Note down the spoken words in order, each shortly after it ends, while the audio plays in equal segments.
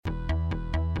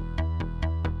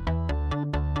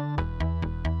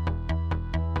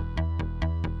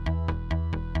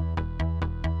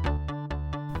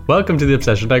Welcome to the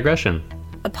Obsession Digression,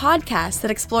 a podcast that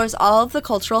explores all of the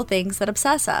cultural things that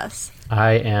obsess us.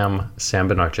 I am Sam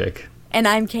Benarchik. And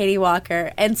I'm Katie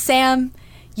Walker. And Sam,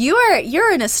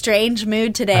 you're in a strange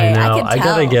mood today. I know. I can tell. I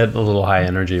gotta get a little high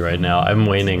energy right now. I'm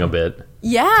waning a bit.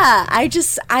 Yeah,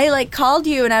 I called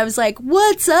you and I was like,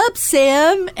 "What's up,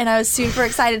 Sam?" And I was super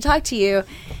excited to talk to you.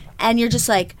 And you're just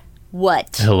like,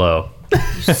 "What? Hello.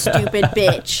 You stupid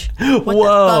bitch. What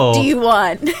Whoa. the fuck do you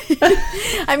want?"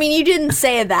 I mean, you didn't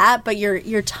say that, but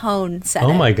your tone said it.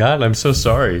 Oh my god, I'm so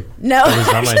sorry. No, that was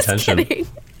not I'm my just intention. kidding.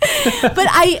 But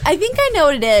I think I know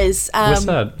what it is. What's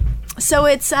that? So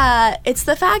it's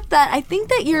the fact that I think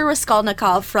that you're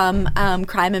Raskolnikov from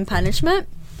Crime and Punishment.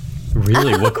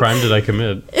 Really? What crime did I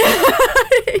commit?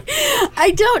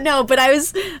 I don't know, but I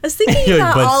was thinking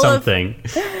about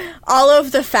all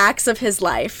of the facts of his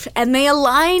life, and they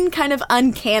align kind of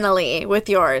uncannily with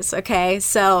yours. Okay,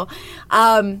 so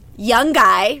young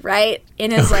guy, right,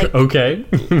 in his like okay,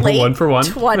 late one for one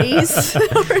 20s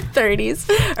or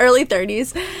 30s, early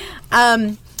 30s,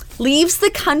 leaves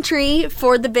the country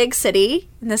for the big city.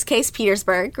 In this case,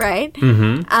 Petersburg, right?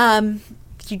 Mm-hmm.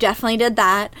 You definitely did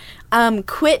that.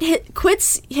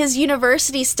 Quits his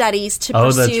university studies to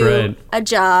pursue a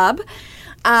job.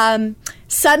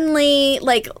 Suddenly,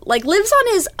 like lives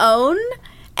on his own,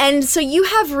 and so you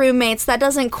have roommates. That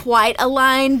doesn't quite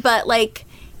align, but like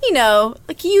you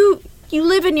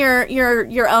live in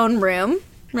your own room,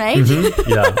 right? Mm-hmm.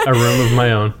 Yeah, a room of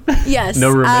my own. Yes, no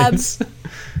roommates.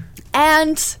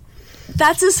 And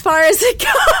that's as far as it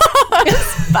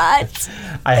goes. But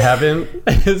I haven't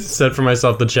set for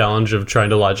myself the challenge of trying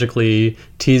to logically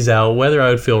tease out whether I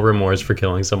would feel remorse for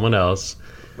killing someone else.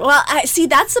 Well, see,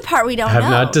 that's the part we don't know. I have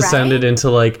not descended right?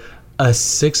 into like a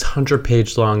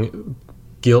 600-page long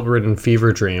guilt-ridden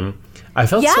fever dream. I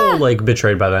felt so like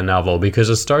betrayed by that novel because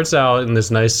it starts out in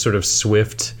this nice sort of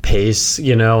swift pace,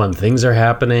 and things are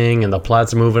happening and the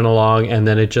plot's moving along, and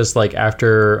then it just like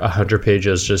after 100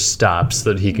 pages just stops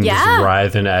so that he can just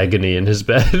writhe in agony in his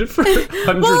bed for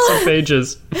hundreds of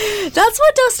pages. That's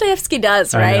what Dostoevsky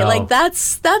does, right? Like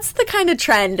that's the kind of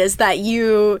trend is that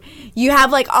you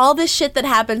have like all this shit that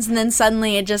happens and then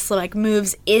suddenly it just like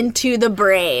moves into the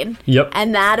brain. Yep.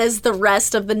 And that is the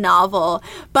rest of the novel.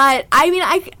 But I mean,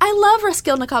 I love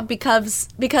Raskolnikov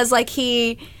because like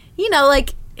he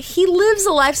lives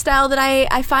a lifestyle that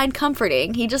I find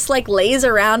comforting. He just like lays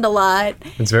around a lot.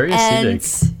 It's very aesthetic.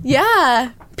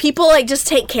 Yeah. People like just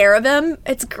take care of him.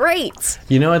 It's great.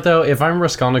 You know what though? If I'm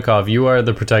Raskolnikov, you are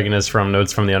the protagonist from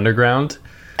Notes from the Underground.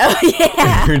 Oh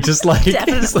yeah. You're just like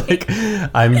it's like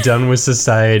I'm done with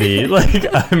society.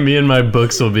 Like me and my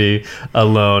books will be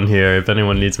alone here if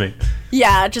anyone needs me.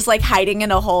 Yeah, just like hiding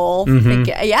in a hole. Mm-hmm.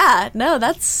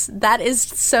 That is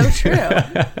so true.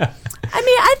 I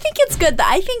mean, I think it's good.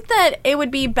 I think that it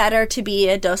would be better to be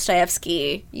a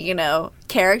Dostoevsky,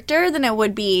 character than it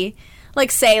would be like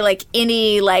say like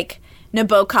any like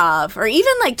Nabokov or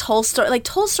even like Tolstoy. Like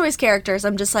Tolstoy's characters,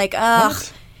 I'm just like, ugh.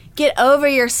 What? Get over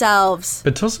yourselves.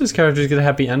 But Tolstoy's characters get a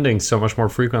happy ending so much more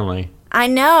frequently. I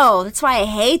know. That's why I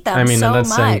hate them so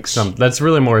much. That's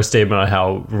really more a statement on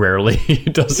how rarely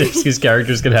Dostoevsky's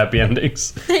characters get happy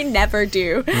endings. They never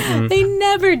do. Mm-mm. They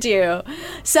never do.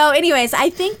 So anyways, I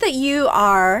think that you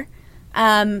are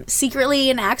secretly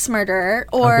an axe murderer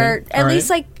or at least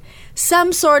like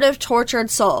some sort of tortured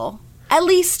soul. At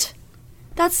least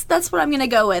that's what I'm going to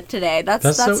go with today.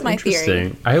 That's so my interesting.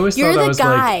 theory. I always You're thought I the was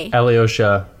guy. like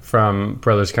Alyosha from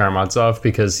Brothers Karamazov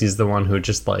because he's the one who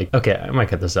just like, okay, I might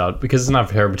cut this out because it's not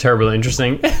terribly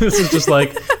interesting. This is just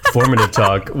like formative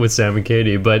talk with Sam and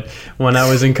Katie. But when I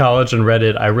was in college and read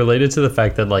it, I related to the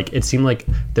fact that like it seemed like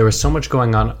there was so much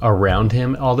going on around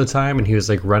him all the time, and he was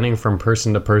like running from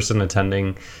person to person,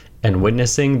 attending and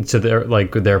witnessing to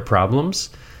their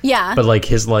problems. Yeah. But like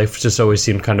his life just always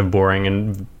seemed kind of boring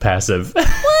and passive.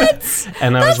 What?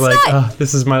 And I was like, oh,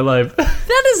 this is my life.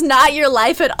 That is not your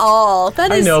life at all.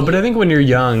 I know, but I think when you're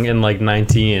young and like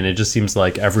 19, it just seems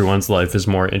like everyone's life is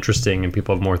more interesting and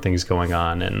people have more things going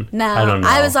on. And I don't know.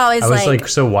 I was like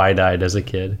so wide-eyed as a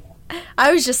kid.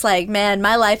 I was just like, man,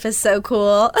 my life is so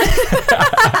cool.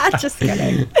 Just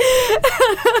kidding.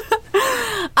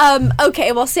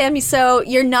 Okay, well, Sammy, so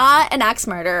you're not an axe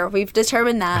murderer. We've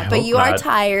determined that, but you are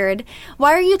tired.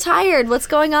 Why are you tired? What's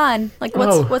going on? Like,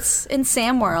 what's in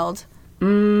Sam world?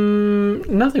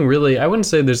 Nothing really. I wouldn't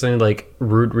say there's any like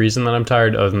root reason that I'm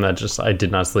tired, other than that just I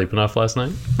did not sleep enough last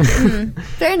night.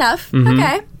 Fair enough. Mm-hmm.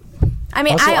 Okay. I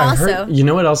mean, I also you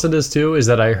know what else it is too is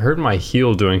that I hurt my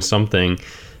heel doing something.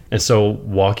 And so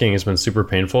walking has been super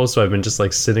painful. So I've been just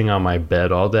like sitting on my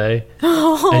bed all day.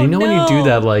 Oh, and you know, no. when you do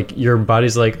that, like your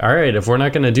body's like, all right, if we're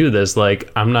not going to do this, like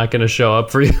I'm not going to show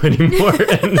up for you anymore.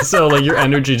 And so like your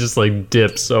energy just like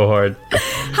dips so hard.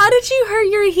 How did you hurt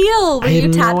your heel? Were I you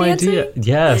have tap no dancing? idea.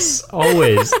 Yes,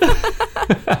 always.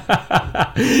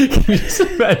 Can you just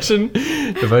imagine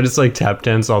if I just like tap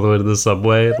dance all the way to the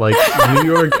subway? Like New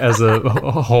York as a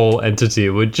whole entity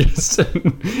would just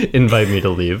invite me to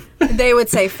leave. They would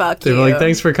say, fuck They you. were like,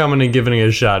 thanks for coming and giving it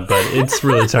a shot, but it's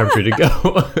really time for you to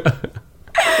go.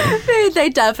 They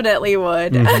definitely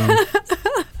would.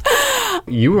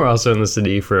 You were also in the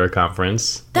city for a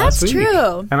conference. That's last week,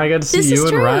 true. And I got to see This is you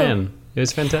and true. Ryan. It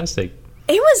was fantastic.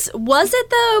 It was it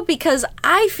though? Because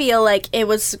I feel like it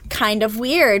was kind of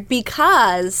weird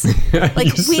because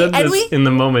like You said this in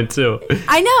the moment too.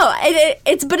 I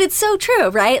know but it's so true,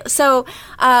 right? So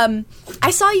I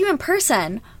saw you in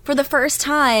person for the first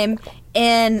time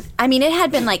it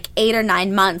had been like 8 or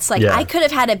 9 months. Like Yeah. I could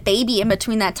have had a baby in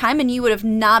between that time and you would have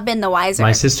not been the wiser.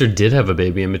 My sister did have a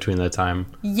baby in between that time.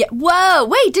 Yeah. Whoa,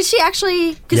 wait, did she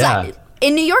actually? Yeah.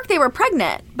 In New York, they were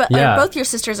pregnant, but Yeah. both your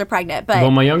sisters are pregnant. But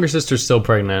Well, my younger sister's still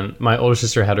pregnant. My older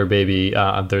sister had her baby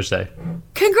on Thursday.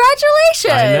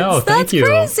 congratulations! I know, thank That's you.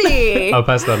 crazy. I'll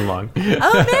pass that along.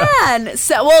 Oh man!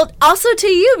 So, well, also to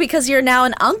you because you're now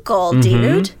an uncle,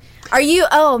 dude. Are you?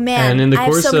 Oh man! And in the I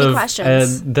have course so many of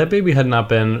questions. that baby had not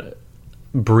been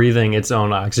breathing its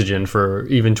own oxygen for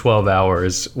even 12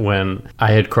 hours when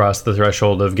I had crossed the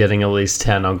threshold of getting at least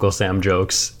 10 Uncle Sam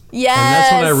jokes. Yes. And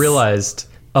that's when I realized,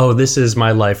 oh, this is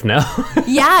my life now.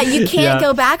 Yeah, you can't Yeah.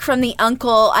 go back from the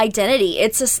uncle identity.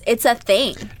 It's a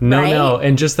thing. No, right? no.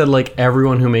 And just that, like,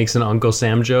 everyone who makes an Uncle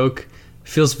Sam joke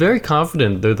feels very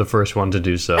confident they're the first one to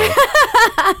do so.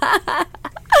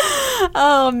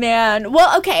 Oh man.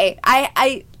 Well, okay.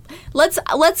 I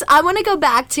want to go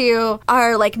back to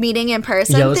our like meeting in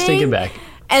person. Yeah, let's thing. take it back.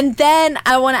 And then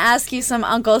I want to ask you some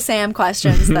Uncle Sam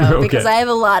questions, though, Okay. because I have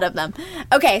a lot of them.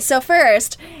 Okay, so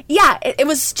first, yeah, it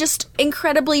was just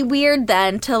incredibly weird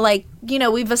then to, like, you know,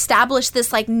 we've established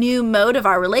this, like, new mode of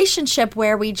our relationship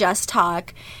where we just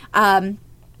talk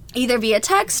either via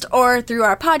text or through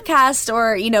our podcast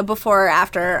or, you know, before or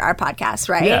after our podcast,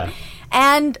 right? Yeah.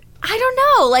 And I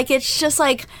don't know, like, it's just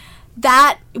like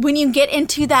that, when you get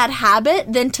into that habit,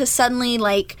 then to suddenly,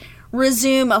 like,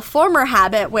 resume a former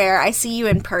habit where I see you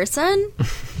in person,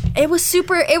 it was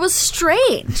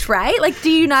strange, right? Like,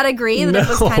 do you not agree that it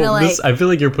was kind of like... I feel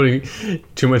like you're putting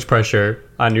too much pressure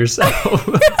on yourself.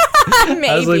 Maybe.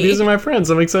 I was like, these are my friends.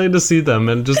 I'm excited to see them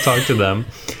and just talk to them.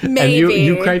 And Maybe.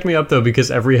 you cracked me up, though, because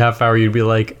every half hour you'd be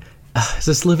like, is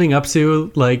this living up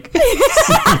to, like, in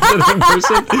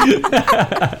person?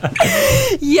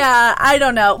 Yeah, I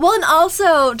don't know. Well, and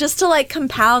also, just to, like,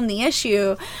 compound the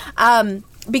issue,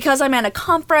 because I'm at a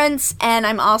conference and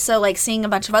I'm also, like, seeing a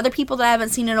bunch of other people that I haven't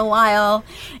seen in a while,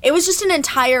 it was just an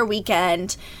entire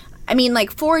weekend. I mean,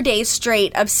 like, 4 days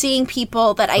straight of seeing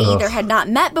people that I either had not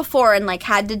met before and, like,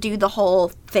 had to do the whole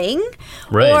thing.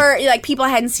 Right. Or, like, people I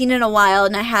hadn't seen in a while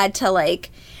and I had to, like...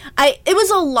 It was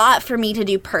a lot for me to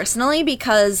do personally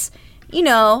because, you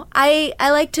know, I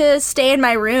like to stay in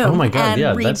my room Oh my God, and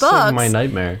yeah, read that's books. like my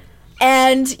nightmare.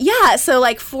 And, yeah, so,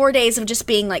 like, 4 days of just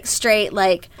being, like, straight,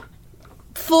 like...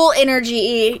 full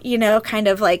energy, you know, kind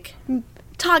of like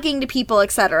talking to people,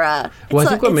 etc. Well, I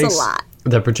think what it's makes a lot.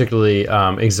 that particularly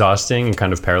exhausting and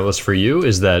kind of perilous for you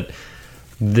is that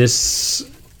this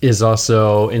is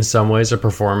also, in some ways, a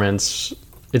performance.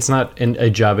 It's not a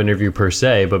job interview per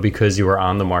se, but because you are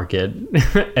on the market,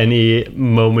 any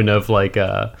moment of like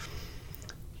a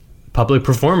public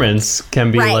performance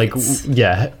can be Right.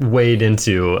 weighed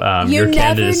into You your never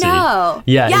candidacy. know.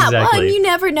 Yeah, Well, exactly. and you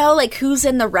never know, like, who's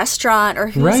in the restaurant or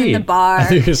who's Right. in the bar. I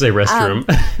think you were gonna say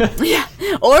restroom. Yeah.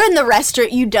 Or in the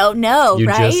restaurant, you don't know, You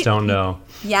right? just don't know.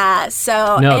 Yeah,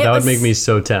 so... No, it that would was- make me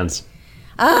so tense.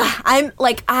 I'm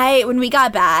like when we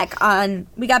got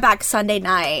back Sunday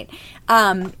night,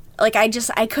 like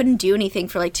I couldn't do anything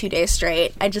for like 2 days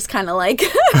straight. I just kind of like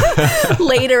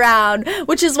laid around,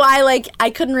 which is why like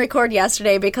I couldn't record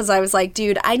yesterday because I was like,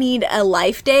 dude, I need a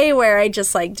life day where I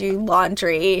just like do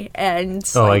laundry and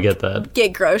Oh, I like, get that.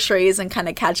 get groceries and kind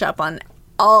of catch up on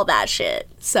all that shit.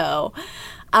 So,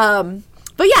 but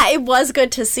yeah, it was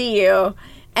good to see you,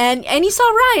 and you saw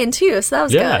Ryan too, so that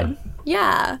was Yeah. good.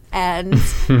 Yeah, and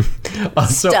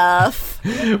Also, stuff.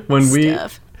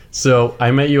 So I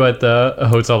met you at the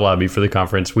hotel lobby for the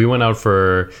conference. We went out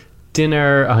for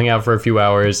dinner, hung out for a few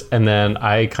hours, and then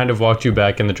I kind of walked you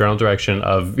back in the general direction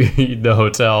of the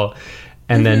hotel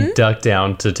and then ducked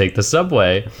down to take the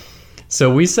subway.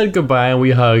 So we said goodbye and we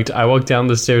hugged. I walked down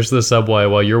the stairs to the subway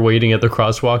while you're waiting at the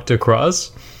crosswalk to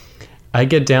cross. I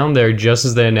get down there just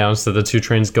as they announced that the 2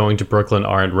 trains going to Brooklyn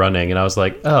aren't running, and I was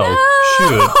like, oh,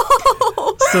 shoot.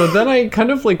 So then I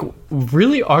kind of like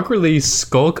really awkwardly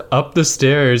skulk up the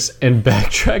stairs and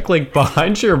backtrack like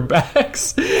behind your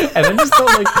backs. And I just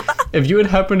felt like if you had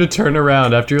happened to turn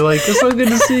around after you're like, it's so good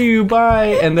to see you,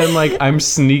 bye. And then like I'm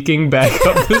sneaking back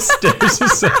up the stairs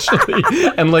essentially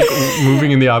and like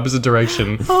moving in the opposite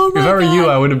direction. Oh my if I were God. you,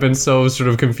 I would have been so sort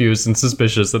of confused and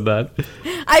suspicious of that.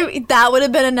 That would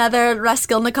have been another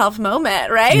Raskolnikov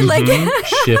moment, right? Like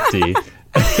Shifty.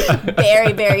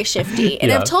 very, very shifty.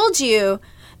 And Yeah. I've told you,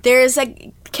 there's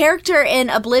a character in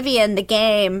Oblivion, the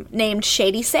game, named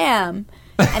Shady Sam.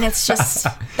 And it's just,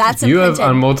 that's You imprinted. have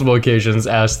on multiple occasions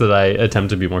asked that I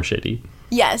attempt to be more shady.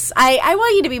 Yes, I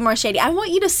want you to be more shady. I want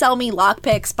you to sell me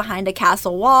lockpicks behind a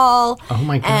castle wall. Oh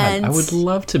my god, and I would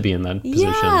love to be in that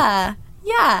position.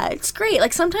 Yeah, it's great.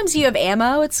 Like sometimes you have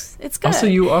ammo. It's good. Also,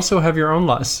 you also have your own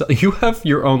you have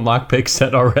your own lockpick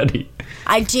set already.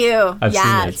 I do. I've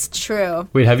yeah, seen it. it's true.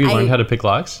 Wait, have you learned how to pick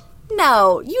locks?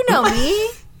 No, you know me.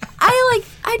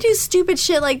 I do stupid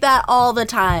shit like that all the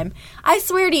time. I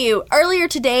swear to you, earlier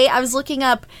today I was looking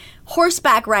up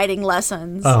horseback riding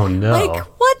lessons. Oh no. Like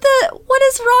what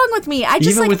is wrong with me? I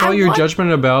just Even like with all your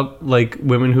judgment about like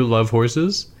women who love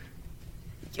horses?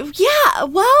 Yeah,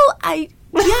 well, I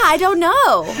don't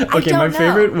know. Okay, my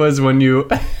favorite was when you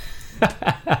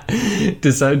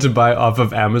decided to buy off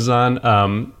of Amazon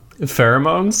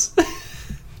pheromones.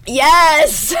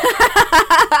 Yes.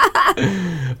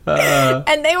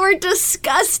 And they were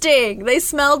disgusting. They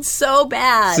smelled so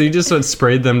bad. So you just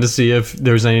sprayed them to see if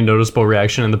there was any noticeable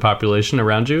reaction in the population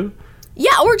around you?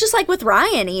 Yeah, or just like with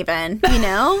Ryan even, you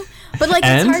know? But like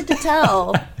And? it's hard to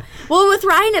tell. Well, with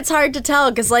Ryan it's hard to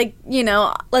tell cuz like, you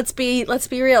know, let's be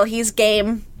real, he's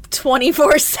game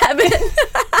 24/7.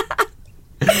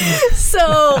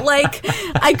 So, like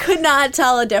I could not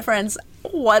tell a difference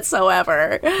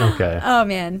whatsoever. Okay. Oh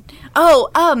man.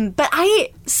 But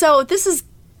so this is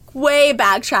way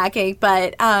backtracking,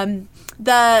 but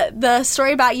the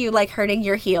story about you like hurting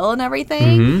your heel and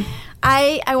everything.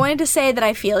 I wanted to say that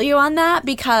I feel you on that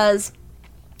because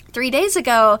 3 days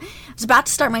ago I was about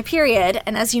to start my period,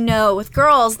 and as you know, with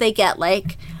girls they get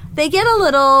a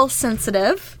little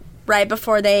sensitive right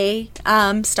before they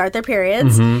start their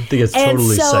periods. They get And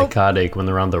totally so- psychotic when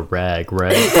they're on the rag,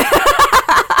 right?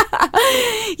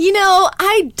 You know,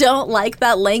 I don't like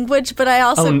that language, but I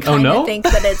also kind of no? think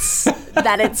that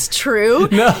it's true.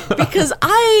 No. Because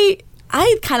I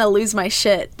kind of lose my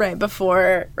shit right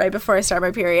before I start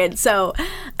my period. So,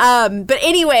 but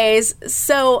anyways,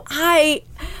 so I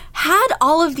had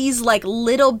all of these like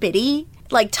little bitty,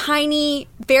 like tiny,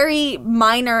 very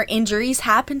minor injuries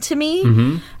happen to me.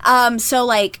 So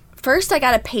like first I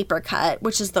got a paper cut,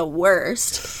 which is the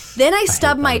worst. Then I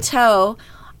stubbed my toe.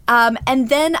 And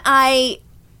then I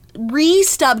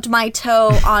re-stubbed my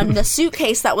toe on the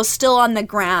suitcase that was still on the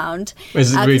ground. Wait,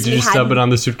 'cause did we you stub hadn't- it on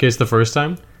the suitcase the first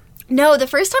time? No, the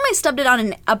first time I stubbed it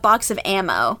on a box of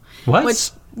ammo. What?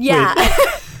 Which, yeah.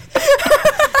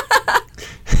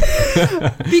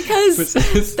 Because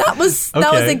that was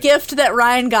Okay. a gift that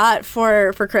Ryan got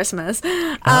for Christmas. This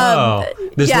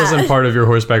yeah. wasn't part of your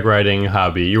horseback riding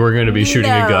hobby. You were going to be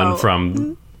shooting a gun No.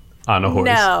 from on a horse.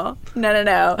 No.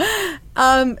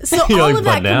 So You're all like, of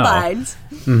that "But now."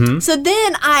 combined. So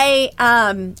then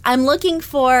I'm looking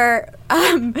for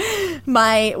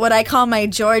my what I call my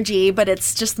Georgie, but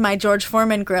it's just my George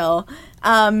Foreman grill.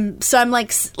 So I'm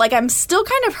like I'm still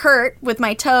kind of hurt with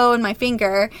my toe and my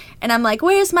finger, and I'm like,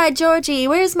 where's my Georgie?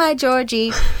 Where's my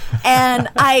Georgie? And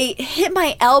I hit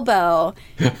my elbow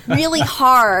really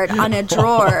hard on a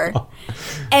drawer,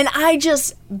 and I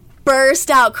just burst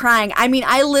out crying. I mean,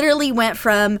 I literally went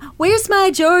from "Where's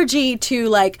my Georgie" to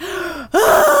like everything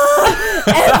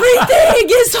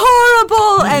is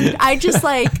horrible, and I just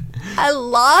like I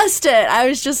lost it. I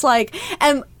was just like,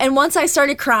 and once I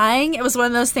started crying, it was one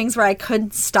of those things where I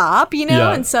couldn't stop, you know.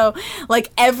 Yeah. And so like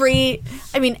every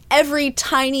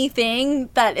tiny thing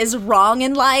that is wrong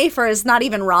in life, or is not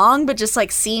even wrong, but just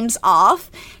like seems off,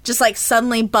 just like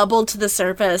suddenly bubbled to the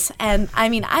surface. And I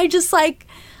mean, I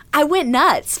went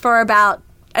nuts for about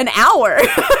an hour.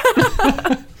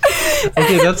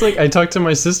 Okay, that's like I talked to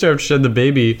my sister after she had the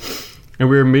baby, and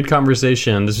we were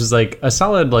mid-conversation. This was like a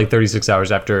solid like 36 hours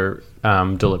after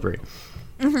delivery.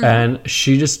 And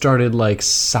she just started like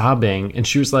sobbing, and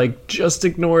she was like, just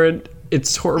ignore it.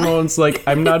 It's hormones. Like,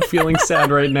 I'm not feeling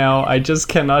sad right now. I just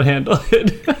cannot handle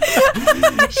it.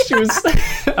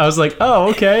 I was like, oh,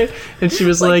 okay. And she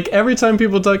was like, every time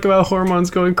people talk about hormones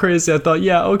going crazy, I thought,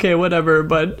 yeah, okay, whatever.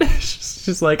 But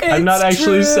she's like, I'm not It's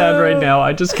actually sad right true. now.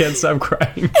 I just can't stop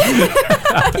crying.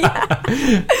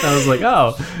 I was like,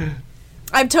 oh.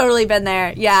 I've totally been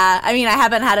there. Yeah. I mean, I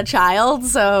haven't had a child,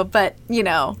 so, but, you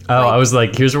know. Oh, I was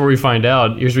like, here's where we find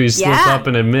out. Here's where you slip up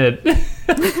and admit.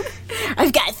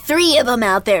 I've got 3 of them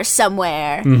out there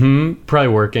somewhere. Probably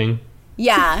working.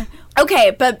 Yeah.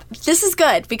 Okay, but this is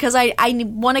good because I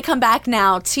want to come back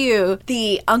now to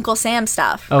the Uncle Sam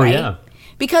stuff. Oh, right? yeah.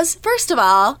 Because, first of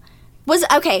all, was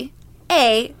it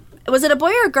a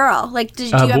boy or a girl? Like, do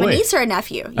you have a boy. niece or a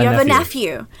nephew? You have a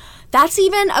nephew. That's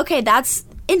that's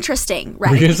interesting,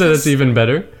 right? We're going to say that's even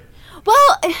better?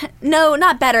 Well, no,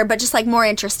 not better, but just like more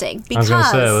interesting. Because, I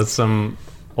was going to say, that's some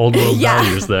old world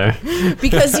values there.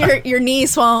 Because your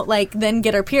niece won't like then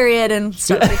get her period and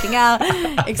start freaking out,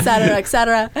 et cetera, et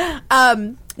cetera.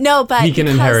 No, but he can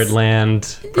inherit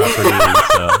land, property,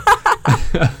 so...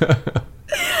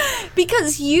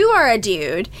 Because you are a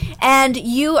dude and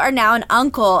you are now an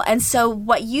uncle, and so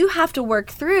what you have to work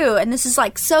through, and this is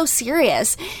like so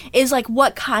serious, is like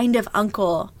what kind of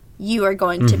uncle you are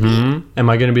going to be. Am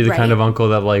I going to be the kind of uncle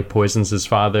that like poisons his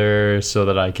father so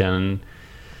that I can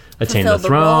attain the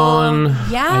throne?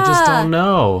 Yeah. I just don't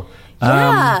know.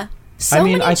 Yeah.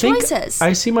 Many choices. Think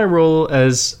I see my role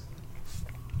as,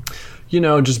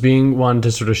 just being one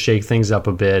to sort of shake things up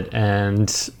a bit and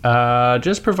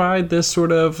just provide this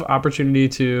sort of opportunity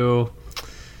to...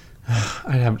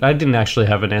 I didn't actually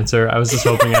have an answer. I was just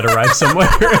hoping I'd arrive somewhere.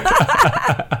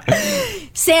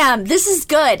 Sam, this is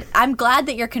good. I'm glad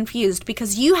that you're confused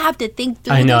because you have to think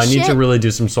through I know. this I need shit. to really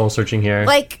do some soul searching here.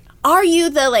 Like, are you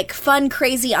the like fun,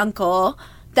 crazy uncle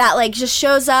that like just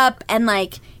shows up and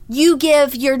like you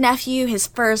give your nephew his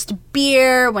first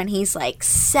beer when he's like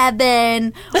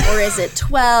 7, or is it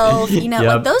 12?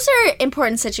 Like those are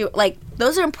important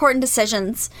those are important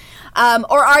decisions.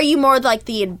 Or are you more like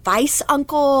the advice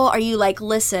uncle? Are you like,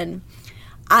 listen,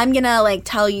 I'm gonna like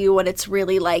tell you what it's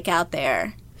really like out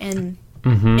there in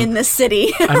the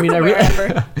city. I mean,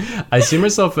 I see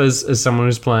myself as someone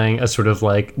who's playing a sort of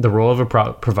like the role of a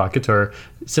provocateur,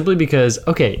 simply because,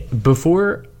 okay,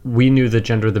 before we knew the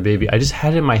gender of the baby, I just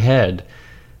had in my head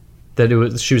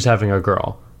that she was having a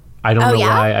girl. I don't know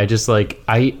why. I just like,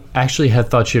 I actually had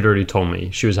thought she had already told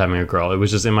me she was having a girl. It was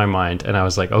just in my mind, and I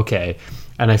was like, okay.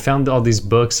 And I found all these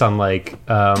books on like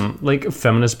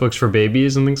feminist books for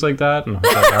babies and things like that, and I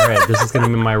was like, all right, this is going to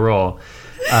be my role.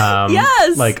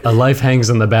 Yes. Like a life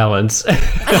hangs in the balance.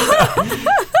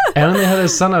 And when they had a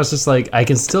son, I was just like, I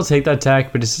can still take that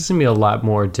tack, but it's just going to be a lot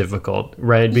more difficult,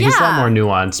 right? Because it's a lot more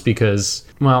nuanced because,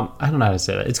 well, I don't know how to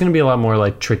say that. It's going to be a lot more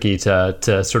like tricky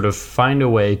to sort of find a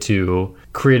way to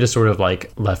create a sort of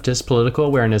like leftist political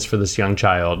awareness for this young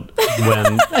child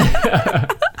when...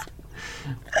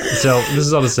 So this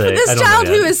is all to say. This child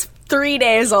who is 3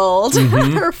 days old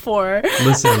or 4.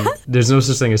 Listen, there's no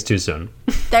such thing as too soon.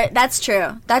 That's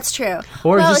true. That's true.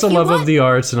 Or just a love of the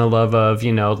arts and a love of,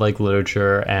 like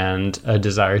literature and a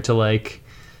desire to like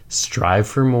strive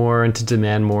for more and to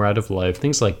demand more out of life.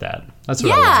 Things like that. That's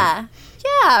what I want.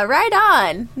 Yeah, right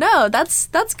on. No, that's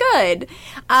good.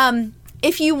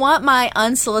 If you want my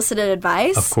unsolicited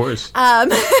advice... Of course. Well,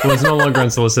 it's no longer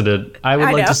unsolicited. I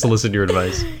would like to solicit your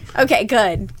advice. Okay,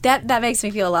 good. That makes me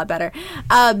feel a lot better.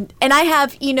 And I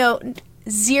have,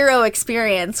 zero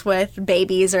experience with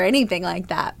babies or anything like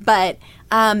that. But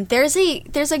there's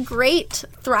a great,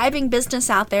 thriving business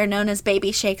out there known as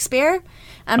Baby Shakespeare.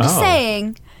 I'm just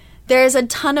saying, there's a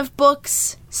ton of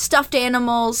books, stuffed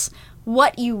animals,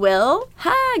 what you will.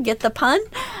 Get the pun?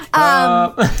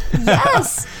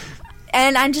 Yes.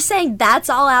 And I'm just saying that's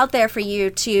all out there for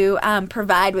you to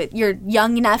provide with your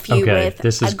young nephew with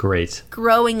this is great.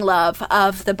 Growing love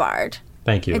of the Bard.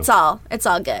 Thank you. It's all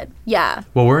good. Yeah.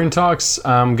 Well, we're in talks.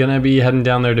 I'm going to be heading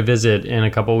down there to visit in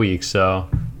a couple weeks, so...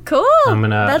 Cool.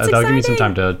 That'll give me some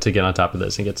time to get on top of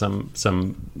this and get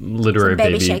some literary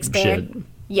baby Shakespeare shit.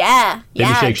 Yeah.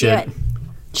 Baby shake shit.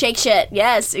 Shake shit.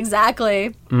 Yes,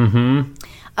 exactly. Mm-hmm.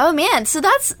 Oh man, so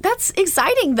that's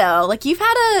exciting though. Like you've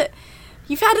had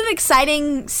an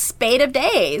exciting spate of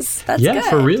days. That's good. Yeah,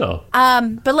 for real.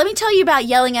 But let me tell you about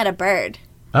yelling at a bird.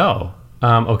 Oh,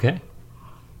 okay.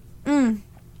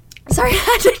 Sorry, I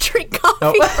had to drink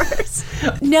coffee first.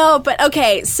 No, but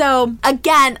okay, so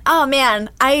again, oh man,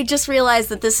 I just realized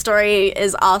that this story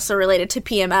is also related to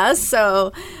PMS,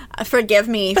 so forgive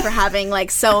me for having like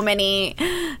so many,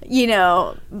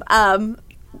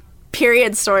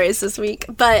 period stories this week.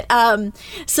 But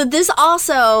so this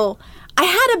also... I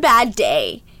had a bad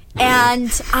day,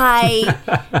 and I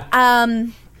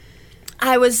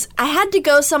had to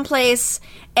go someplace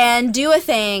and do a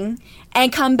thing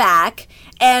and come back,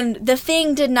 and the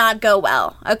thing did not go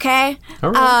well. Okay,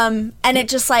 all right. and it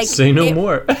just like say no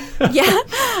more. Yeah,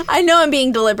 I know I'm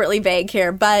being deliberately vague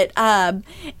here, but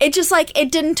it just like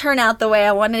it didn't turn out the way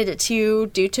I wanted it to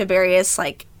due to various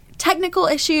like technical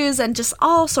issues and just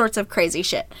all sorts of crazy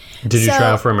shit. Did you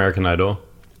try out for American Idol?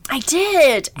 I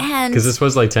did, and because this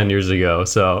was like 10 years ago,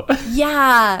 so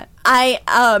yeah, I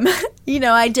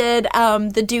I did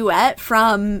the duet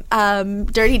from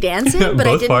Dirty Dancing, but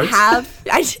I didn't have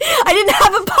I didn't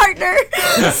have a partner,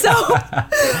 so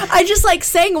I just like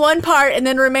sang one part and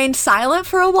then remained silent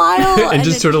for a while, and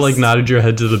just sort of like nodded your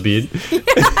head to the beat.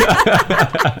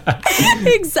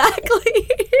 Exactly.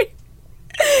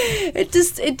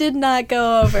 It did not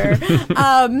go over.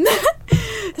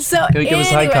 So like it was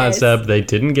high concept. They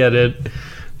didn't get it.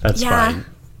 That's fine.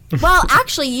 Well,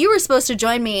 actually, you were supposed to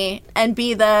join me and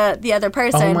be the other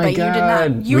person, oh my but God. You did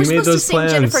not. You were supposed to sing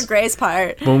Jennifer Grey's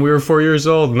part when we were 4 years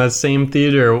old in that same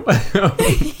theater,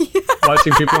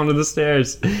 watching people under the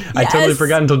stairs. Yes. I totally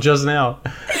forgot until just now.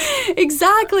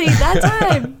 Exactly that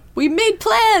time. We made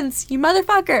plans, you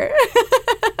motherfucker.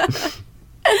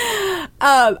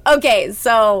 Okay,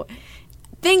 so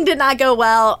thing did not go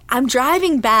well. I'm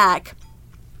driving back,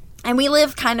 and we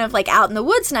live kind of like out in the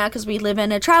woods now because we live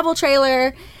in a travel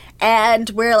trailer, and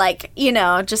we're like,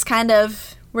 just kind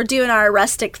of, we're doing our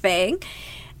rustic thing.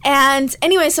 And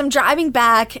anyway, so I'm driving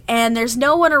back, and there's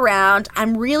no one around.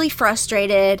 I'm really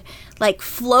frustrated. Like,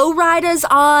 Flo Rida's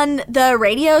on the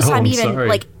radio, so I'm even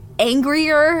like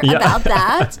angrier about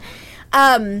that.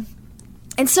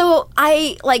 And so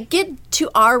I like get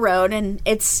to our road, and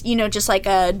it's, just like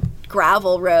a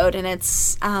gravel road, and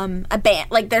it's a band,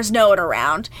 like there's no one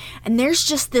around, and there's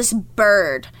just this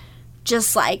bird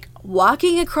just like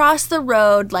walking across the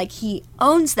road like he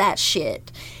owns that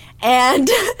shit. And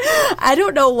I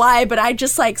don't know why, but I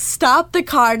just like stopped the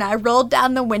car and I rolled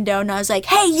down the window and I was like,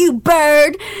 "Hey, you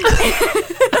bird."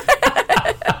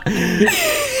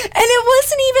 And it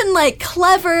wasn't even like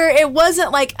clever. It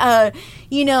wasn't like a,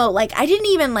 like I didn't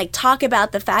even like talk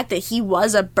about the fact that he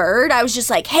was a bird. I was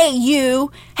just like, hey, you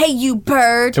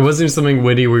bird. It wasn't something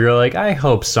witty where you're like, I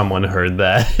hope someone heard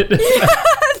that.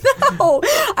 No,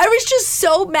 I was just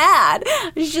so mad.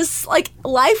 It was just like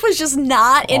life was just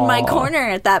not in my corner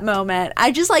at that moment.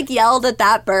 I just like yelled at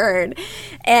that bird,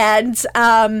 and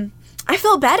I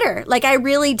felt better. Like, I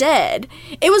really did.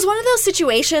 It was one of those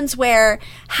situations where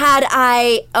had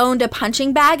I owned a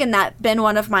punching bag and that been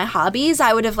one of my hobbies,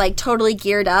 I would have like totally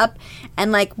geared up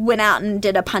and like went out and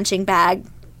did a punching bag,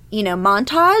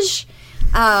 montage.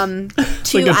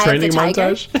 To like a Eye training of the Tiger.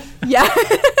 montage? Yeah.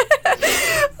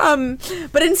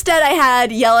 But instead I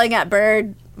had yelling at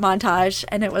bird montage,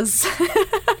 and it was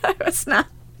it was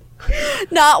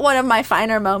not one of my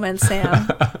finer moments, Sam.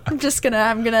 I'm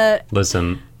gonna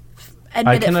listen.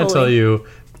 I cannot tell you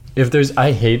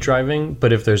I hate driving,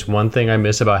 but if there's one thing I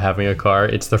miss about having a car,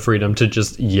 it's the freedom to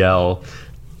just yell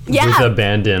with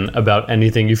abandon about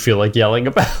anything you feel like yelling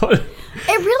about. It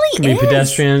really could be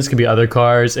pedestrians, could be other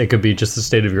cars, it could be just the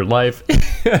state of your life.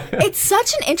 It's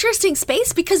such an interesting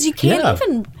space because you can't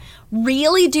even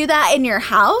really do that in your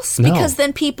house, because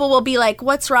then people will be like,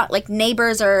 what's wrong? Like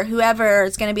neighbors or whoever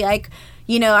is going to be like,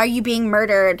 are you being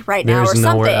murdered right now or something?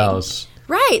 There's nowhere else.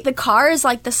 Right. The car is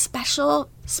like the special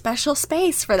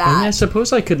space for that. I mean, I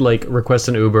suppose I could like request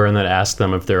an Uber and then ask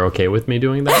them if they're okay with me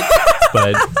doing that.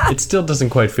 But it still doesn't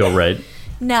quite feel right.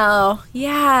 No.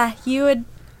 Yeah. You would.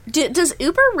 Does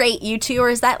Uber rate you too, or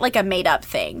is that like a made up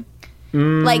thing?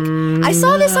 Like, I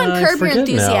saw this on Curb Your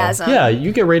Enthusiasm. Now. Yeah,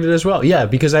 you get rated as well. Yeah,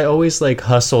 because I always like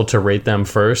hustle to rate them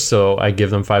first, so I give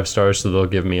them 5 stars, so they'll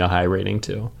give me a high rating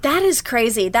too. That is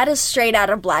crazy. That is straight out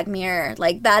of Black Mirror.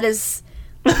 Like, that is,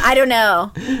 I don't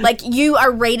know. Like, you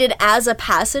are rated as a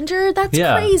passenger? That's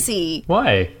crazy.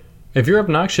 Why? If you're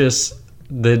obnoxious,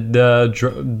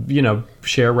 the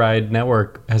share ride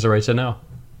network has a right to know.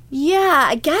 Yeah,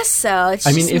 I guess so. It's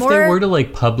I mean, if they were to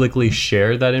like publicly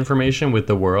share that information with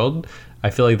the world, I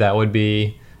feel like that would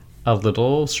be a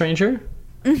little stranger.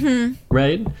 Mm-hmm.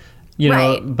 Right?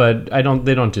 But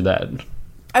they don't do that.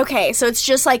 Okay, so it's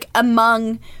just like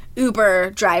among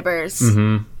Uber drivers.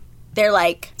 Mm-hmm. They're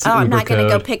like, I'm not going to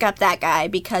go pick up that guy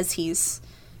because he's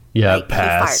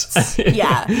pass. He farts.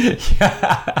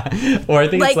 Yeah. Or I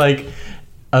think it's like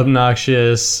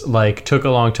obnoxious, like took a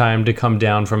long time to come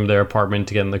down from their apartment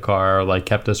to get in the car, like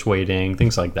kept us waiting,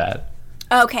 things like that.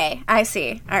 Okay, I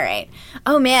see. All right.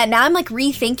 Oh man, now I'm like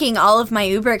rethinking all of my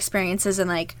Uber experiences and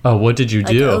like, oh, what did you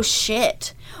do? Oh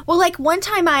shit. Well, like one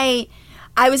time I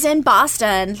was in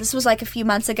Boston. This was like a few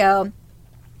months ago,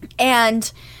 and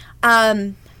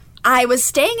I was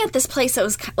staying at this place that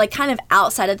was like kind of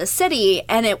outside of the city,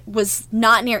 and it was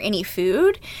not near any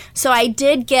food. So I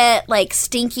did get like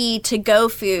stinky to-go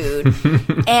food,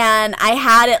 and I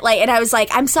had it like, and I was like,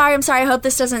 I'm sorry, I hope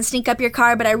this doesn't stink up your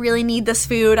car, but I really need this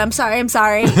food. I'm sorry, you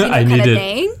know, I kind need of it.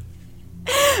 thing.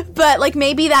 But like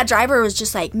maybe that driver was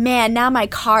just like, man, now my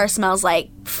car smells like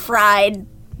fried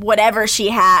whatever she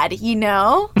had, you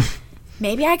know?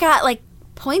 Maybe I got like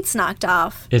points knocked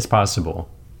off. It's possible.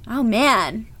 Oh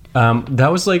man.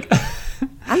 That was like...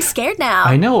 I'm scared now.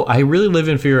 I know. I really live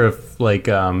in fear of like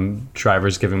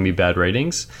drivers giving me bad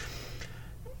ratings,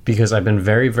 because I've been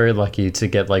very, very lucky to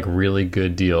get like really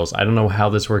good deals. I don't know how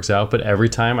this works out, but every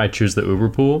time I choose the Uber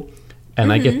pool,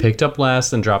 and I get picked up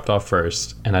last and dropped off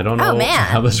first. And I don't know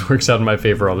how this works out in my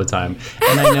favor all the time.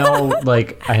 And I know,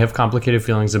 like, I have complicated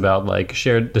feelings about, like,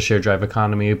 the shared drive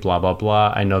economy, blah, blah,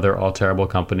 blah. I know they're all terrible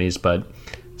companies, but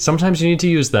sometimes you need to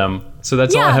use them. So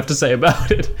that's all I have to say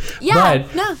about it. Yeah,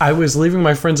 but I was leaving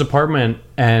my friend's apartment,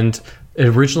 and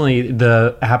originally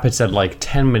the app had said, like,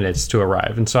 10 minutes to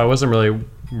arrive. And so I wasn't really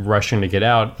rushing to get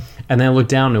out. And then I looked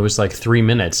down, and it was, like, 3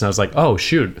 minutes. And I was like, oh,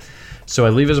 shoot. So I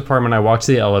leave his apartment, I walk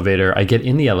to the elevator, I get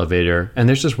in the elevator, and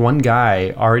there's just one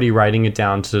guy already riding it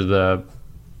down to the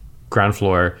ground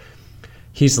floor.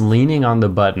 He's leaning on the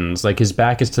buttons, like his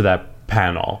back is to that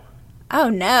panel. Oh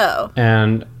no.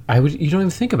 And you don't even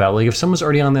think about it. Like if someone's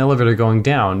already on the elevator going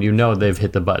down, you know they've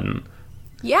hit the button.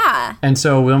 Yeah. And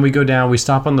so when we go down, we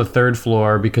stop on the 3rd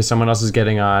floor because someone else is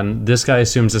getting on. This guy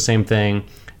assumes the same thing.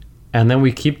 And then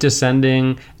we keep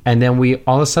descending, and then we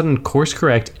all of a sudden course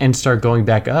correct and start going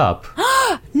back up.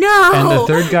 No! And the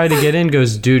 3rd guy to get in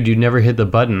goes, dude, you never hit the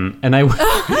button. And and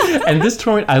at this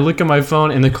point, I look at my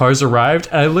phone, and the car's arrived,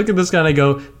 and I look at this guy, and I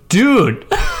go, dude!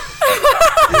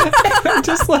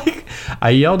 Just like,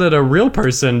 I yelled at a real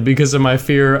person because of my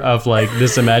fear of, like,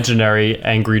 this imaginary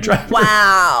angry driver.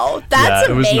 Wow. That's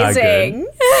amazing.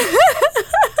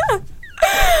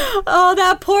 Oh,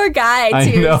 that poor guy,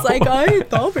 too. It's like, I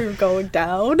thought we were going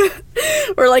down.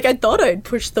 Or like, I thought I'd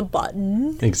push the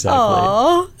button. Exactly.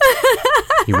 Aww.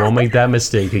 He won't make that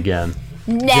mistake again.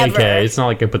 Never. JK, it's not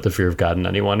like I put the fear of God in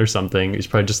anyone or something. He's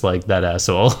probably just like, that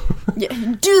asshole.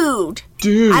 Yeah. Dude.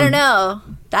 I don't know.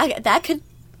 That could...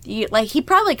 like, he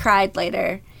probably cried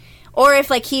later. Or if,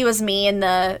 like, he was me in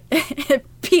the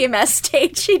PMS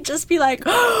stage, he'd just be like,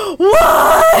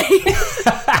 why?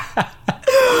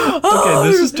 Okay,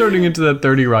 this is turning into that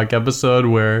 30 Rock episode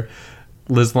where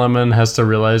Liz Lemon has to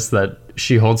realize that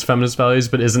she holds feminist values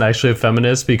but isn't actually a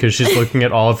feminist because she's looking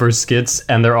at all of her skits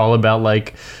and they're all about,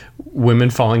 like, women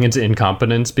falling into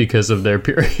incompetence because of their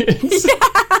periods.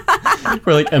 Yeah.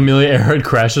 Where, like, Amelia Earhart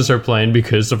crashes her plane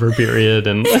because of her period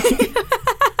and...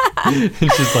 and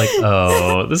she's like,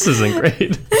 oh, this isn't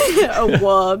great. Oh,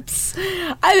 whoops.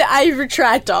 I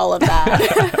retract all of that.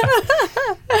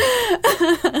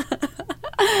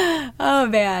 Oh,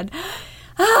 man.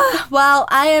 Well,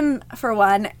 I am, for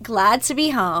one, glad to be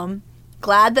home.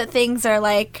 Glad that things are,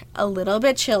 like, a little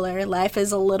bit chiller. Life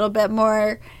is a little bit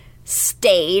more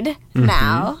staid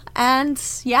now. And,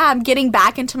 yeah, I'm getting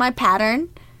back into my pattern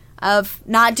of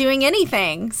not doing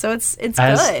anything. So it's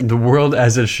good. The world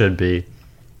as it should be.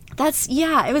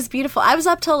 It was beautiful. I was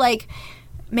up till like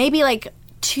maybe like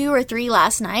 2 or 3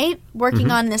 last night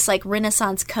working on this like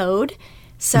Renaissance code.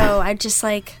 So I just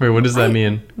like... Wait, what does that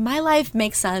mean? My life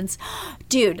makes sense.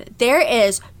 Dude, there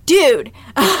is...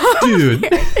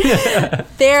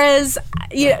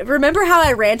 remember how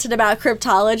I ranted about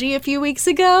cryptology a few weeks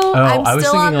ago? Oh, I was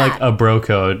thinking like a bro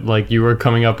code. Like you were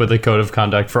coming up with a code of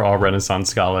conduct for all Renaissance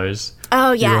scholars.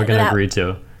 Oh, yeah. You were going to agree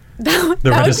to. That would be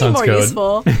more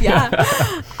useful. Yeah.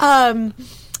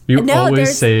 You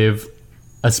always save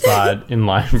a spot in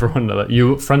line for one another.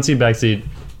 You front seat, back seat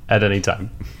at any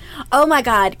time. Oh my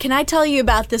God. Can I tell you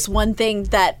about this one thing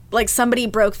that like somebody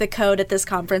broke the code at this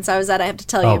conference I was at? I have to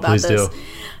tell you about this. Do.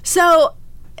 So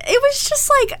it was just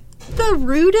like the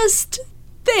rudest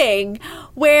thing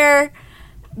where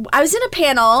I was in a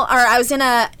panel, or I was in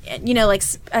a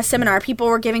seminar. People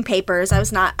were giving papers. I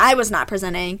was not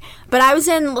presenting, but I was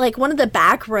in like one of the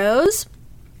back rows,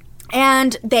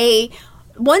 and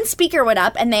one speaker went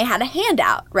up and they had a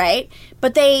handout, right?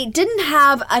 But they didn't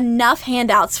have enough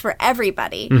handouts for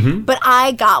everybody. But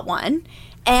I got one,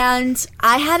 and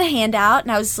I had a handout,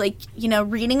 and I was like,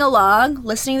 reading along,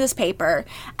 listening to this paper,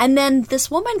 and then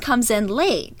this woman comes in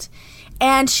late,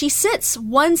 and she sits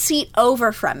one seat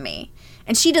over from me.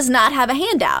 And she does not have a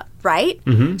handout, right?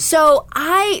 So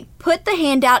I put the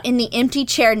handout in the empty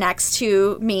chair next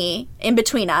to me, in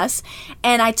between us,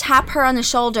 and I tap her on the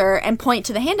shoulder and point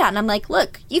to the handout. And I'm like,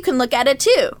 look, you can look at it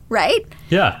too, right?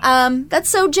 Yeah. That's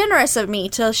so generous of me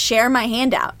to share my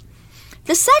handout.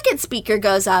 The second speaker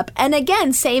goes up, and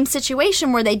again, same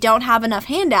situation where they don't have enough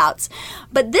handouts.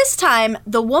 But this time,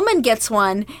 the woman gets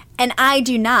one, and I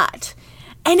do not.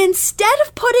 And instead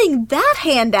of putting that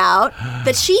handout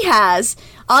that she has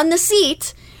on the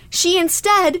seat, she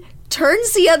instead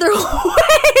turns the other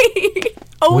way.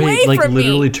 Away like from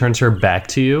literally me. turns her back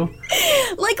to you?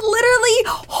 Like literally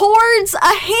hoards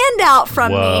a handout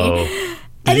from Whoa. me.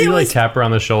 Did you like tap her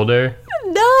on the shoulder?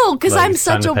 No, because Like, I'm it's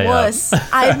time such to a pay up. wuss.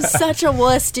 I'm such a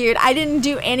wuss, dude. I didn't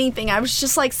do anything. I was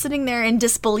just like sitting there in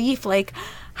disbelief. Like,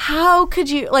 how could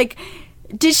you, like,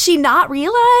 did she not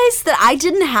realize that I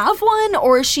didn't have one?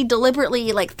 Or is she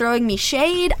deliberately like throwing me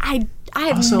shade? I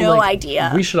have Also, no like,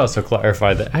 idea. We should also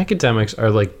clarify that academics are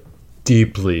like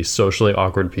deeply socially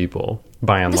awkward people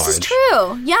by and This large. is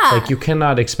true. Yeah. Like you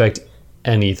cannot expect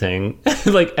anything,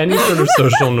 like any sort of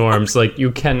social norms, like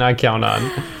you cannot count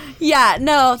on. Yeah,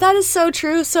 no, that is so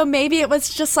true. So maybe it was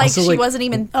just like Also, she like- wasn't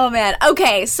even. Oh man.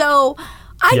 Okay, so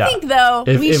I Yeah. think though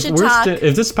we should talk.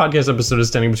 If this podcast episode is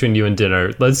standing between you and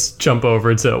dinner, let's jump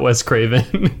over to Wes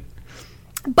Craven.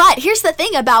 But here's the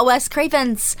thing about Wes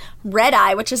Craven's Red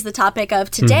Eye, which is the topic of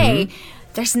today.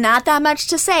 There's not that much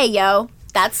to say, yo.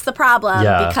 That's the problem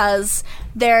Yeah. because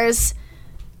there's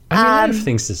I mean, I have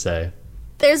things to say.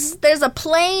 there's a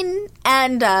plane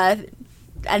and an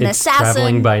It's assassin.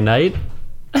 traveling by night,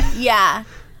 Yeah,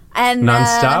 and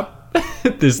nonstop.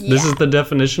 This yeah. is the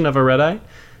definition of a red eye.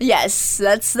 Yes,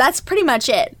 that's pretty much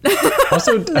it.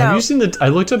 Also, have you seen the? I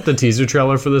looked up the teaser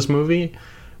trailer for this movie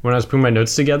when I was putting my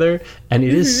notes together, and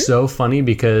it is so funny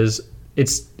because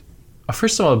it's.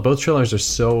 First of all, both trailers are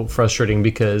so frustrating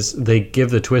because they give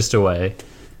the twist away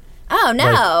Oh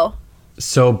no.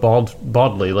 so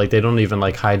baldly, like they don't even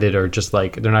like hide it or just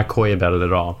like they're not coy about it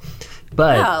at all.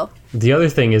 But Oh. the other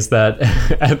thing is that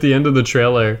at the end of the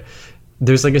trailer,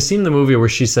 there's like a scene in the movie where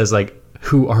she says like,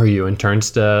 "Who are you?" and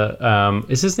turns to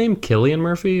is his name Cillian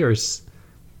Murphy or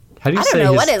how do you I say don't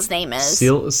know what his name is.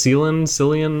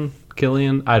 Cillian,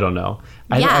 Killian? I don't know.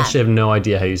 I Yeah. actually have no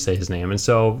idea how you say his name, and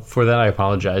so for that I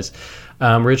apologize.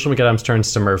 Rachel McAdams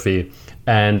turns to Murphy,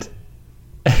 and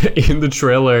in the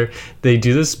trailer they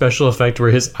do this special effect where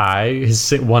his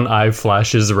one eye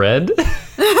flashes red.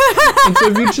 And so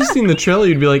if you'd just seen the trailer,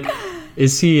 you'd be like,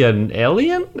 is he an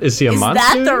alien? Is he a Is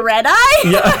monster? that the Red Eye?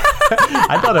 Yeah.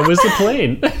 I thought it was the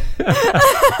plane.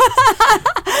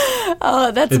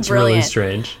 Oh, that's It's brilliant. really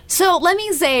strange. So let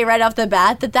me say right off the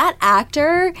bat that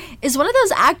actor is one of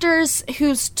those actors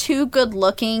who's too good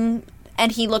looking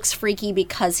and he looks freaky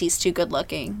because he's too good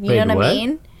looking. You Wait, know what what? I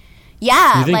mean?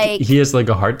 Yeah, You think like he has like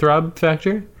a heartthrob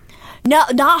factor? no,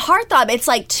 not heartthrob. It's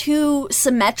like too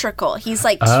symmetrical. He's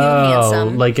like too Oh,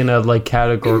 handsome. like in a like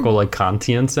categorical like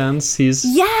Kantian sense. He's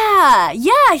yeah,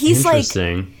 he's like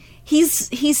interesting.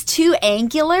 he's too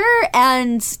angular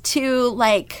and too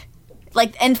like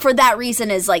and for that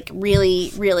reason is like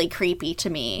really really creepy to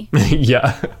me.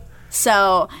 Yeah.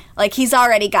 So, like, he's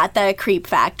already got the creep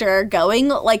factor going.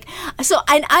 Like, so,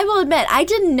 and I will admit, I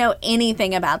didn't know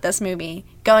anything about this movie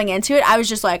going into it. I was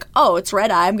just like, oh, it's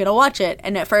Red Eye. I'm going to watch it.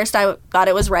 And at first, I thought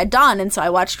it was Red Dawn. And so I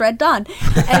watched Red Dawn.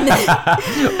 And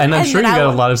then And I'm sure you then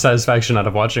got a lot of satisfaction out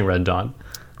of watching Red Dawn.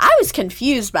 I was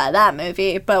confused by that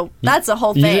movie, but that's a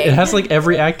whole It thing. has like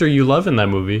every actor you love in that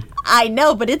movie. I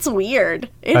know, but it's weird.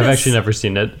 I've actually never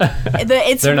seen it.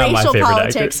 It's They're not my racial favorite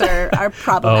politics actors. are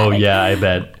problematic. Oh yeah, I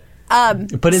bet.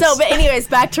 But it's But anyways,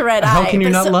 back to Red Eye. how can you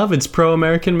But not so- love its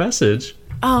pro-American message?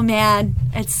 Oh man,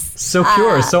 it's So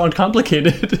pure, so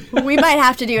uncomplicated. we might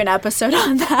have to do an episode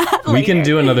on that. We can later.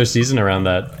 do another season around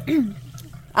that.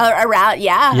 Around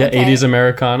Yeah, okay. 80s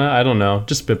Americana. I don't know,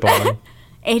 just spitballing.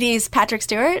 80s Patrick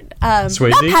Stewart.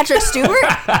 Swayze? Not Patrick Stewart.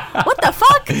 What the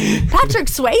fuck? Patrick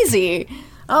Swayze.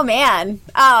 Oh man.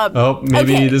 Oh,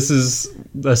 maybe Okay. this is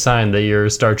a sign that your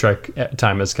Star Trek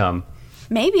time has come.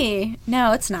 Maybe.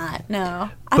 No, it's not. No,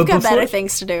 I've But got before- better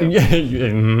things to do. Yeah,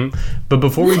 mhm. But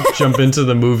before we jump into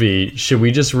the movie, should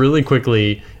we just really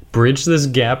quickly bridge this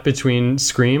gap between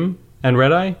Scream and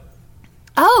Red Eye?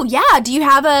 Oh yeah. Do you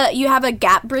have a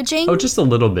gap bridging? Oh, just a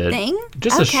little bit. Thing?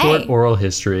 Just a Okay. short oral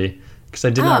history, because I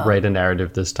did not Oh. write a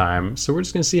narrative this time. So we're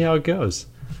just going to see how it goes.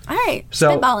 All right.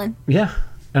 So, Spitballing. yeah.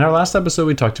 In our last episode,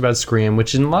 we talked about Scream,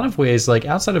 which in a lot of ways, like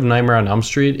outside of Nightmare on Elm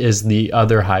Street, is the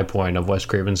other high point of Wes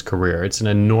Craven's career. It's an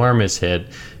enormous hit,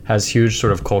 has huge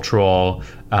sort of cultural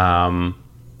not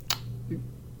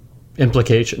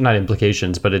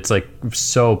implications, but it's like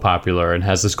so popular and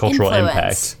has this cultural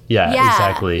Influence. impact. Yeah,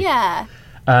 exactly. Yeah.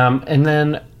 And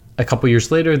then a couple years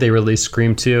later, they released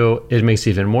Scream 2. It makes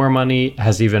even more money,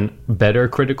 has even better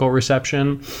critical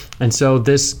reception. And so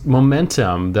this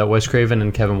momentum that Wes Craven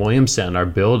and Kevin Williamson are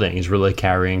building is really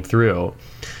carrying through.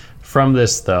 From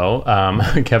this, though,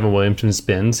 Kevin Williamson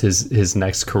spins his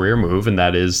next career move, and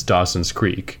that is Dawson's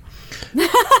Creek.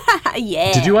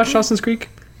 Yeah. Did you watch Dawson's Creek?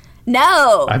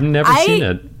 No. I've never seen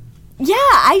it. Yeah,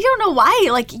 I don't know why.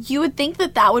 Like, you would think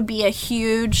that would be a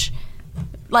huge,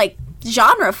 like,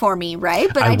 genre for me, right?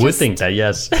 But I would think that,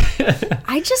 yes.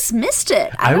 I just missed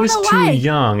it. I was don't know too why.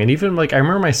 young, and even like I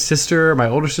remember my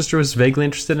older sister was vaguely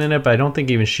interested in it, but I don't think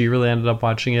even she really ended up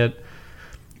watching it.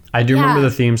 I do remember the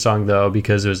theme song though,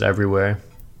 because it was everywhere.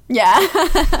 Yeah.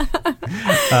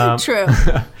 True.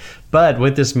 But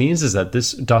what this means is that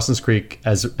this Dawson's Creek,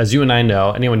 as you and I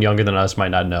know, anyone younger than us might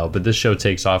not know, but this show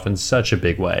takes off in such a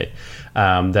big way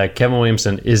that Kevin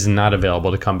Williamson is not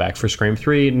available to come back for Scream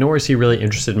 3, nor is he really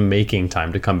interested in making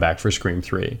time to come back for Scream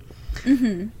 3.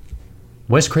 Mm-hmm.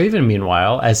 Wes Craven,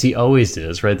 meanwhile, as he always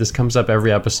is, right? This comes up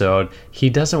every episode. He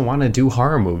doesn't want to do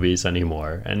horror movies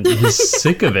anymore, and he's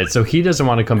sick of it. So he doesn't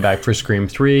want to come back for Scream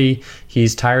 3.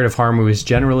 He's tired of horror movies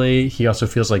generally. He also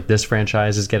feels like this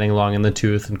franchise is getting long in the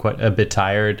tooth and quite a bit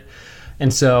tired.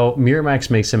 And so Miramax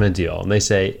makes him a deal. And they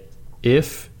say,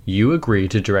 if you agree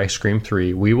to direct Scream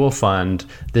 3, we will fund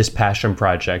this passion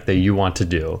project that you want to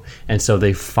do. And so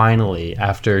they finally,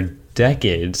 after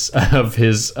decades of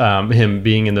his him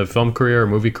being in the film career or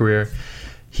movie career,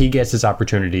 he gets his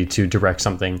opportunity to direct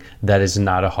something that is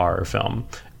not a horror film.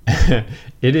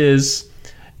 It is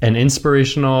an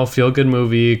inspirational feel-good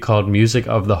movie called Music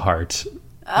of the Heart.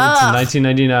 It's in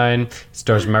 1999. It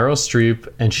stars Meryl Streep,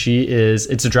 and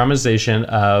it's a dramatization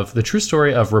of the true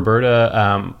story of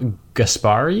Roberta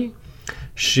Gaspari.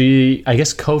 She, I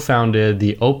guess, co-founded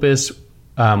the Opus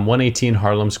 118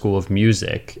 Harlem School of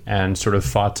Music and sort of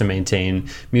fought to maintain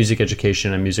music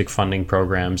education and music funding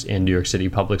programs in New York City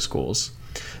public schools.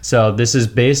 So this is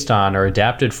based on or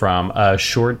adapted from a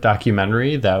short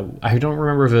documentary that I don't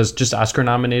remember if it was just Oscar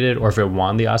nominated or if it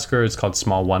won the Oscar. It's called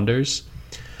Small Wonders.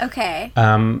 Okay.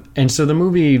 And so the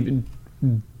movie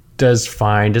does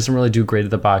fine, doesn't really do great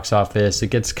at the box office. It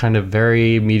gets kind of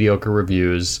very mediocre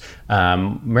reviews.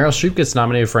 Meryl Streep gets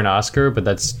nominated for an Oscar, but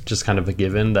that's just kind of a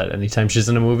given that anytime she's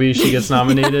in a movie, she gets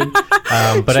nominated.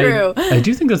 But True. I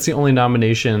do think that's the only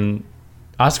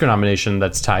Oscar nomination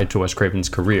that's tied to Wes Craven's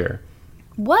career.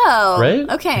 Whoa. Right?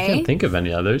 Okay. I can't think of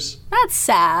any others. That's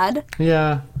sad.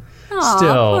 Yeah. Aw,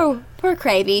 Still. Poor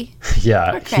Cravey.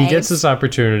 Yeah, Okay. he gets this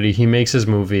opportunity, he makes his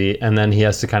movie, and then he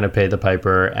has to kind of pay the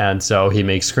piper, and so he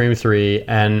makes Scream 3,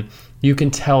 and you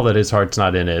can tell that his heart's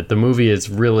not in it. The movie is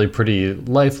really pretty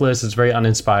lifeless, it's very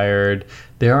uninspired,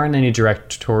 there aren't any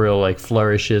directorial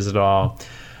flourishes at all,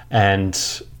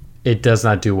 and it does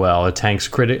not do well. It tanks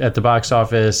at the box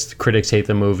office, critics hate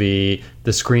the movie,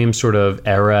 the Scream sort of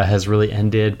era has really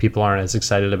ended, people aren't as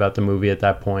excited about the movie at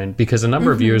that point, because a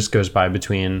number of years goes by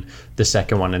between the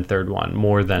second one and third one,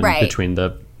 more than between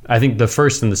I think the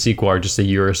first and the sequel are just a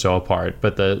year or so apart,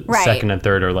 but the second and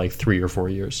third are 3 or 4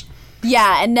 years.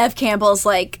 Yeah, and Neve Campbell's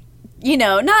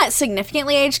not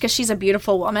significantly aged because she's a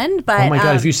beautiful woman, but oh my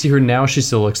god, if you see her now, she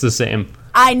still looks the same.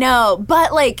 I know,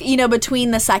 but between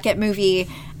the second movie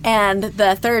and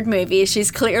the third movie, she's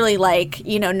clearly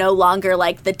no longer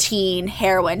the teen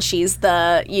heroine. She's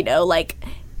the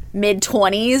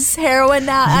mid-20s heroine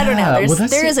now. I don't know.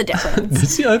 There is a difference.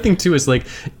 That's the other thing too. Is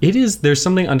there's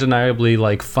something undeniably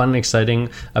fun and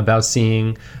exciting about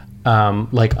seeing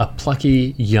a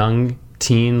plucky young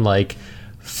teen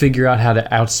figure out how to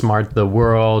outsmart the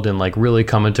world and really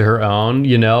come into her own,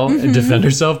 and defend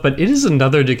herself. But it is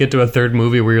another to get to a third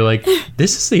movie where you're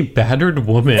this is a battered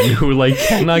woman who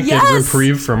cannot get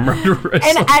reprieve from murder.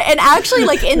 And actually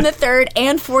in the third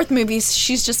and fourth movies,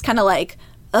 she's just kind of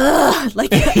ugh,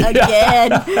 again,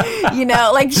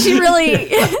 she really,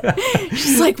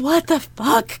 she's what the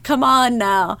fuck? Come on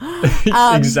now.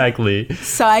 Exactly.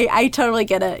 So I totally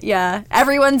get it. Yeah.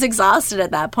 Everyone's exhausted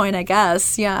at that point, I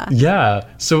guess. Yeah. Yeah.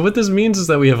 So what this means is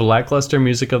that we have lackluster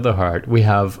Music of the Heart. We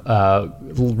have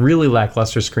really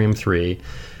lackluster Scream 3.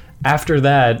 After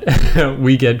that,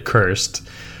 we get Cursed.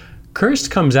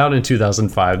 Cursed comes out in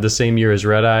 2005, the same year as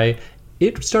Red Eye.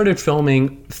 It started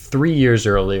filming 3 years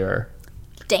earlier.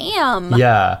 Damn.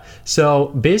 Yeah. So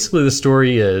basically the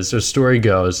story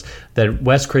goes that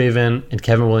Wes Craven and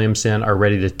Kevin Williamson are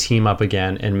ready to team up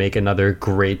again and make another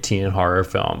great teen horror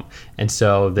film. And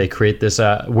so they create this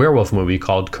werewolf movie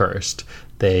called Cursed.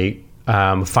 They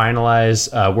finalize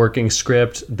a working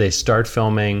script. They start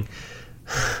filming.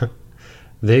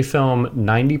 They film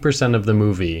 90% of the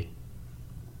movie.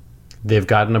 They've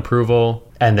gotten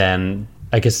approval. And then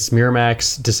I guess it's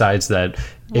Miramax decides that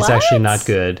it's actually not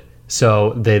good.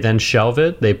 So they then shelve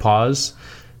it, they pause.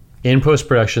 In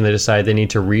post-production, they decide they need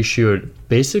to reshoot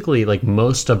basically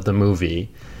most of the movie.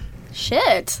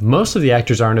 Shit. Most of the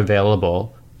actors aren't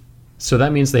available. So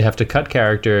that means they have to cut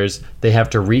characters, they have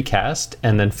to recast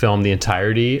and then film the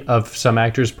entirety of some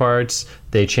actors' parts.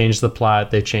 They change the plot,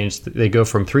 they go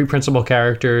from 3 principal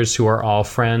characters who are all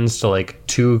friends to like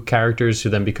 2 characters who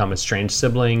then become estranged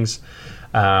siblings.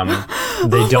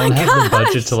 They don't have the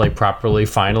budget to like properly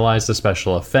finalize the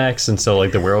special effects, and so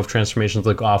like the werewolf transformations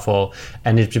look awful,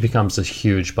 and it just becomes a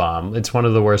huge bomb. It's one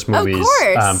of the worst movies,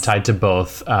 tied to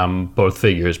both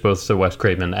figures, both to Wes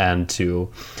Craven and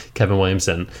to Kevin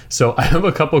Williamson. So I have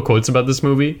a couple of quotes about this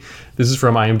movie. This is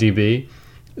from IMDb.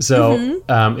 So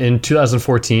in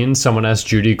 2014, someone asked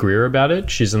Judy Greer about it.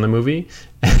 She's in the movie.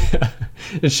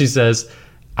 And she says,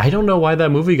 "I don't know why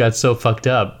that movie got so fucked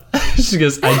up." She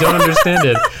goes, "I don't understand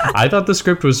it. I thought the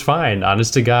script was fine.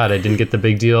 Honest to God, I didn't get the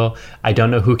big deal. I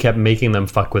don't know who kept making them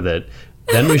fuck with it.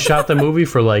 Then we shot the movie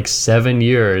for like 7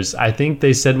 years. I think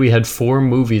they said we had 4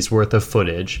 movies worth of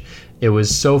footage. It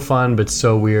was so fun, but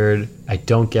so weird. I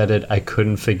don't get it. I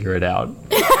couldn't figure it out."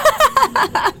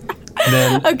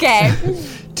 Then, okay.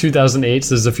 2008,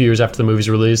 so this is a few years after the movie's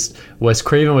released, Wes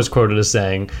Craven was quoted as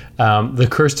saying, "The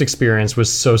Cursed experience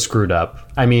was so screwed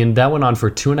up. I mean, that went on for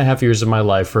 2.5 years of my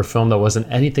life for a film that wasn't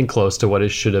anything close to what it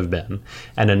should have been.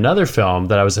 And another film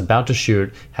that I was about to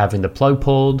shoot, having the plug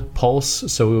pulled,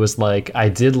 Pulse, so it was like, I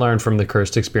did learn from the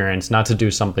Cursed experience not to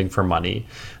do something for money.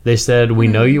 They said, we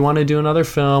know you want to do another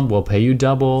film, we'll pay you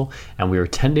double, and we were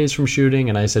 10 days from shooting,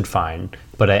 and I said, fine.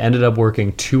 But I ended up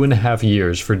working 2.5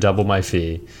 years for double my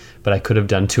fee. But I could have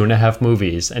done 2.5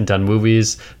 movies and done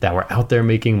movies that were out there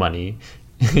making money."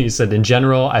 He said, "In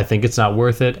general, I think it's not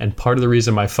worth it. And part of the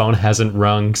reason my phone hasn't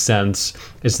rung since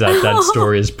is that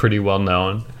story is pretty well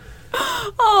known."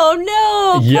 Oh,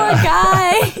 no. Yeah. Poor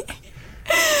guy.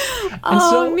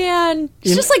 Oh, man.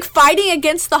 It's just like fighting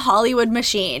against the Hollywood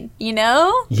machine, you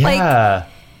know? Yeah.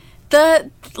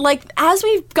 As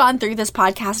we've gone through this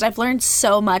podcast, I've learned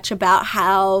so much about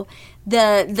how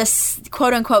the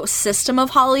quote unquote system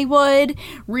of Hollywood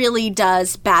really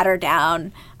does batter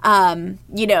down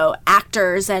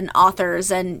actors and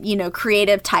authors and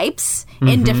creative types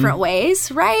in different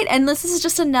ways, right? And this is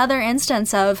just another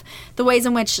instance of the ways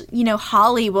in which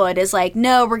Hollywood is like,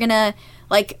 no, we're gonna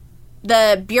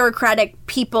the bureaucratic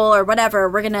people or whatever,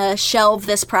 we're gonna shelve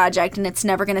this project and it's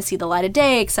never gonna see the light of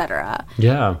day, etc.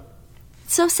 Yeah.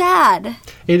 So sad.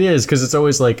 It is, because it's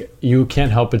always like you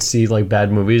can't help but see like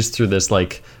bad movies through this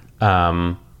sort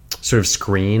of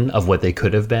screen of what they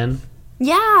could have been.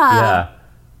 Yeah.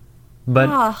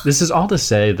 But this is all to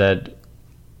say that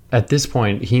at this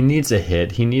point he needs a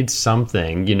hit. He needs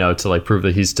something, to like prove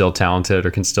that he's still talented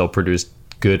or can still produce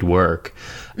good work.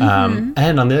 And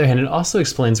on the other hand, it also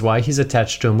explains why he's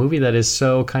attached to a movie that is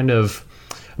so kind of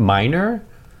minor.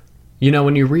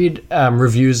 When you read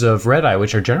reviews of Red Eye,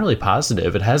 which are generally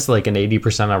positive, it has like an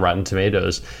 80% on Rotten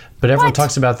Tomatoes. But everyone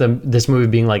talks about this movie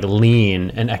being like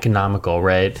lean and economical,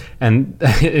 right? And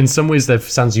in some ways that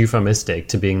sounds euphemistic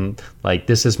to being like,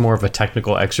 this is more of a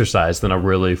technical exercise than a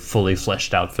really fully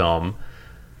fleshed out film.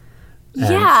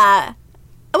 Yeah.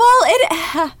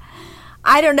 Well,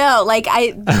 I don't know.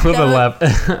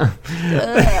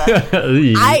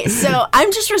 So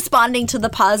I'm just responding to the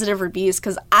positive reviews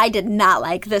because I did not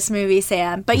like this movie,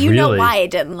 Sam. But you know why I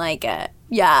didn't like it.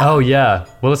 Yeah. Oh yeah.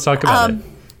 Well, let's talk about it.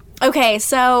 Okay,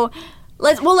 so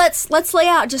let's lay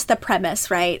out just the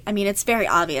premise, right? I mean, it's very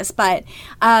obvious, but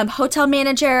hotel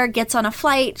manager gets on a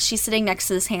flight. She's sitting next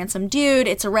to this handsome dude.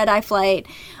 It's a red-eye flight.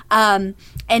 And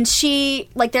she,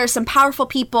 there's some powerful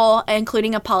people,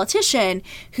 including a politician,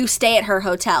 who stay at her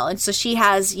hotel. And so she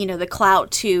has, the clout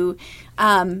to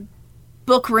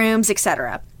book rooms,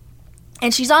 etc.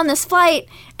 And she's on this flight,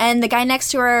 and the guy next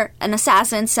to her, an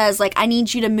assassin, says, I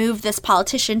need you to move this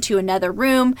politician to another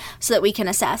room so that we can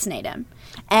assassinate him.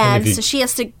 And so she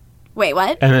has to... Wait,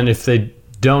 what? And then if they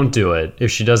don't do it, if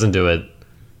she doesn't do it...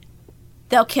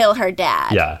 They'll kill her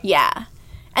dad. Yeah. Yeah.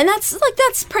 And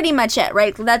that's pretty much it,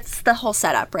 right? That's the whole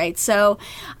setup, right? So,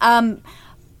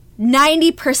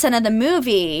 90% of the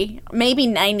movie, maybe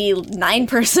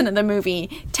 99% of the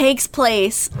movie, takes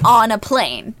place on a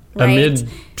plane, right? Amid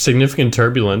significant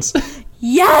turbulence.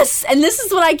 Yes! And this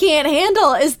is what I can't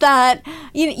handle, is that,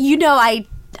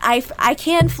 I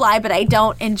can fly, but I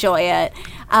don't enjoy it.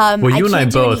 Well, you and I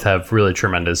both have really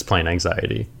tremendous plane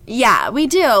anxiety. Yeah, we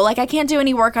do. I can't do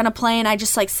any work on a plane. I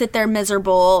just, sit there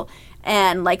miserable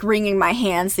and wringing my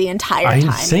hands the entire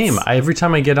time. Same. Every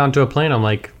time I get onto a plane, I'm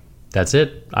like, that's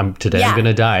it. I'm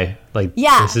gonna die.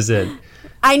 This is it.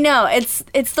 I know,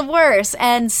 it's the worst.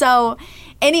 And so,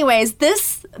 anyways,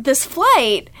 this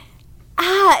flight,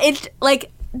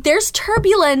 there's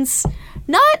turbulence,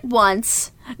 not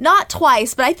once, not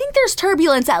twice, but I think there's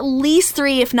turbulence at least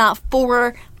 3, if not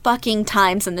 4 fucking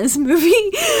times in this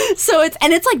movie. So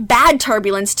it's like bad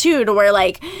turbulence too, to where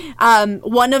like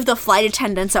one of the flight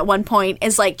attendants at one point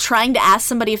is like trying to ask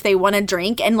somebody if they want a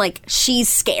drink, and like she's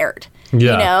scared.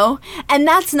 Yeah. You know? And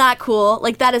that's not cool.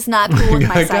 Like, that is not cool with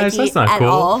my Guys, psyche that's not at cool.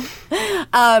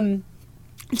 all.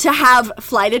 To have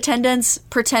flight attendants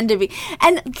pretend to be,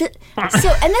 and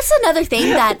that's another thing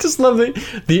that I just love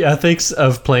the ethics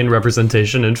of plain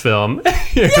representation in film.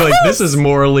 You're like, this is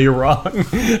morally wrong.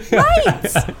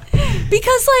 Right.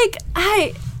 Because like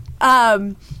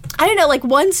I don't know, like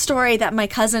one story that my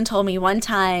cousin told me one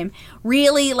time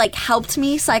really like helped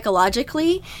me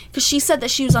psychologically, because she said that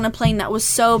she was on a plane that was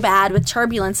so bad with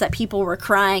turbulence that people were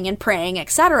crying and praying,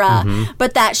 etc.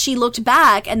 But that she looked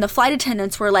back and the flight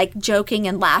attendants were like joking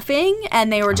and laughing,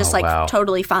 and they were just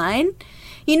totally fine.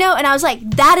 You know, and I was like,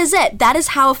 that is it. That is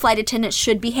how a flight attendant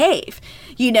should behave.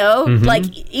 You know, like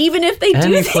even if they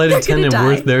Any do flight attendant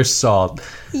worth their salt.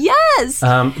 Yes.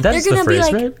 That's the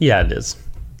phrase, right? Yeah, it is.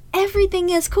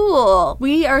 Everything is cool.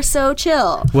 We are so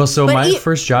chill. Well, so my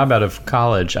first job out of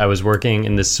college, I was working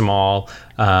in this small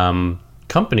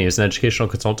company. It was an educational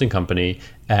consulting company.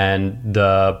 And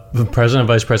the president and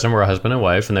vice president were a husband and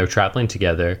wife, and they were traveling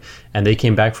together. And they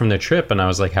came back from their trip, and I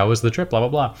was like, how was the trip? Blah, blah,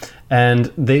 blah.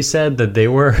 And they said that they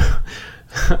were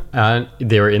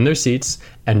in their seats,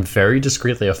 and very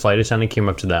discreetly, a flight attendant came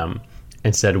up to them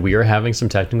and said, we are having some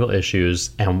technical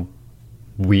issues, and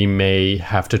we may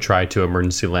have to try to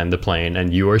emergency land the plane,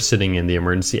 and you are sitting in the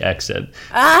emergency exit.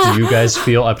 Do you guys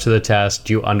feel up to the task?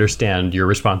 Do you understand your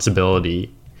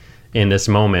responsibility in this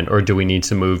moment, or do we need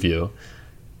to move you?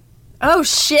 Oh,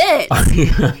 shit.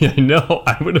 I know.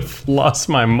 I would have lost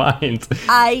my mind.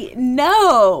 I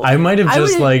know. I might have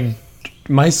just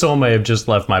my soul may have just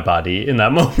left my body in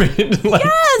that moment. Like,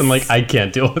 yes! I'm like, I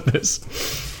can't deal with this.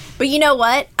 But you know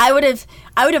what? I would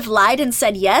have lied and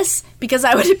said yes, because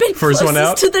I would have been first one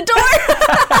out to the door.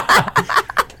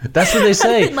 That's what they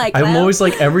say. I'm always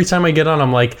like, every time I get on,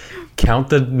 I'm like, count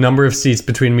the number of seats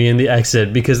between me and the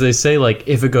exit, because they say like,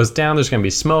 if it goes down, there's gonna be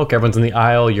smoke, everyone's in the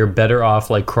aisle, you're better off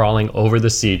like crawling over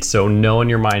the seats, so know in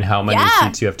your mind how many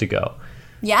seats you have to go.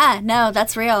 Yeah, no,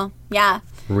 that's real. Yeah.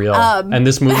 Real. And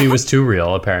this movie was too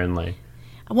real, apparently.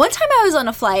 One time I was on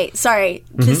a flight, sorry,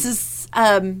 this is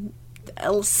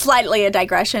slightly a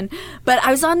digression, but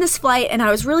I was on this flight and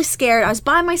I was really scared. I was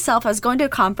by myself. I was going to a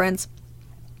conference,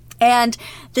 and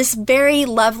this very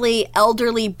lovely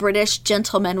elderly British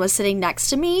gentleman was sitting next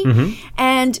to me,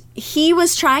 and he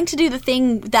was trying to do the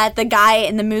thing that the guy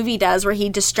in the movie does, where he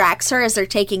distracts her as they're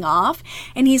taking off,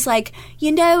 and he's like,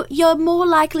 you know, you're more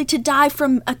likely to die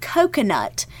from a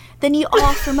coconut than you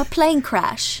are from a plane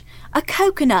crash. A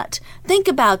coconut. Think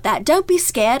about that. Don't be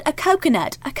scared. A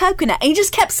coconut. A coconut. And he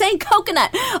just kept saying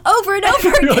coconut over and over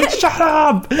again. You're like, shut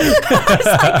up! I was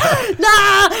like,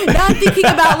 nah! Now I'm thinking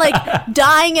about like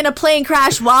dying in a plane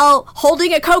crash while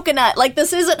holding a coconut. Like,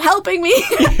 this isn't helping me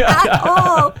at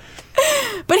all.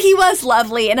 But he was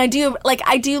lovely, and I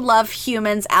do love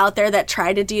humans out there that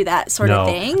try to do that sort of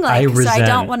thing. Like, I resent so I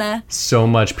don't want to so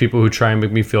much people who try and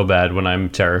make me feel bad when I'm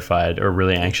terrified or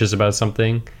really anxious about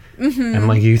something. I'm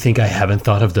like, you think I haven't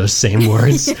thought of those same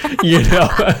words? You know?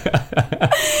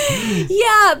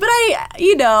 Yeah, but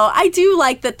I do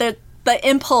like that the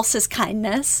impulse is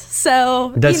kindness.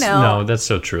 So, that's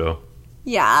so true.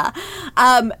 Yeah.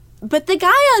 But the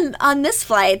guy on this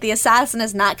flight, the assassin,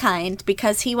 is not kind,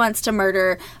 because he wants to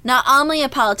murder not only a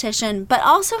politician, but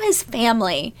also his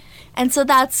family. And so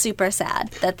that's super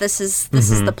sad that this is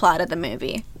the plot of the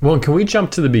movie. Well, can we jump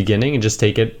to the beginning and just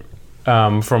take it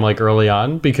from like early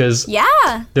on? Because there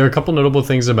are a couple notable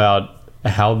things about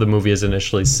how the movie is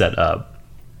initially set up.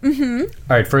 All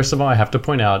right, first of all, I have to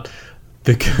point out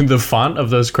the font of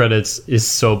those credits is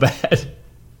so bad.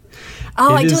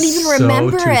 Oh, I don't even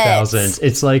remember it. 2000s.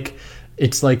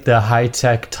 It's like the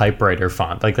high-tech typewriter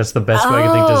font. Like, that's the best way I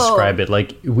can think to describe it.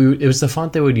 Like, it was the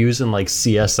font they would use in like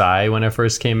CSI when it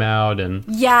first came out, and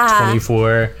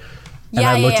 24. And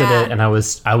I looked at it and I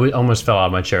almost fell out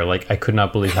of my chair. Like, I could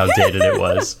not believe how dated it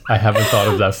was. I haven't thought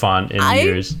of that font in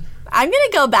years. I'm going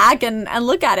to go back and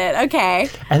look at it. Okay.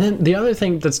 And then the other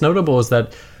thing that's notable is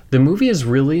that the movie is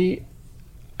really,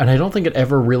 and I don't think it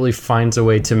ever really finds a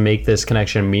way to make this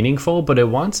connection meaningful, but it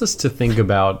wants us to think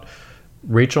about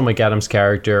Rachel McAdams'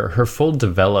 character, her full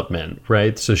development,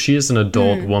 right? So she is an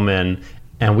adult woman,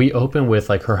 and we open with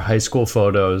like her high school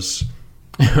photos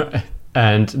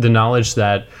and the knowledge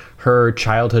that her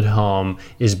childhood home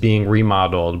is being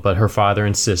remodeled, but her father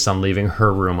insists on leaving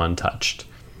her room untouched.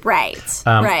 Right,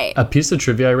 right. A piece of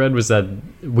trivia I read was that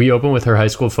we open with her high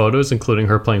school photos, including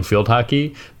her playing field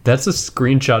hockey. That's a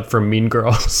screenshot from Mean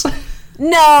Girls.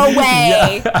 No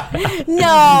way. No.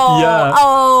 Yeah.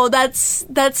 Oh,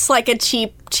 that's like a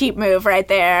cheap move right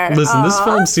there. Listen, this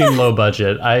film seemed low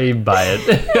budget. I buy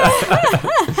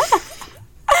it.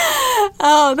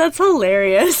 Oh, that's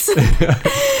hilarious.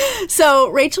 So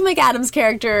Rachel McAdams'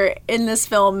 character in this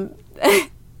film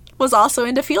was also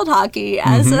into field hockey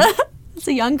as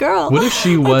a young girl. What if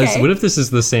she was? Okay. What if this is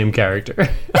the same character?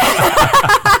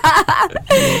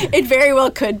 It very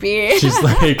well could be. She's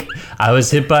like, I was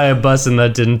hit by a bus and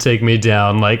that didn't take me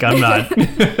down. Like, I'm not.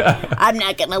 I'm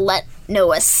not gonna let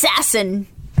no assassin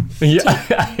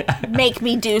Yeah. make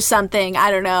me do something.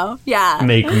 I don't know. Yeah.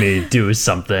 Make me do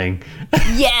something.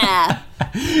 Yeah.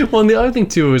 Well, and the other thing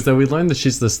too is that we learned that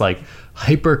she's this like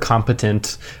hyper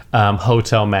competent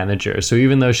hotel manager. So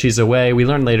even though she's away, we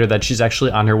learn later that she's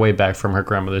actually on her way back from her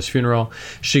grandmother's funeral.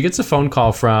 She gets a phone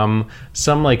call from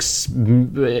some like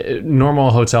normal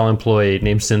hotel employee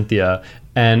named Cynthia.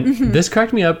 And this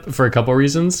cracked me up for a couple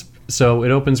reasons. So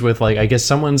it opens with like, I guess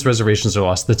someone's reservations are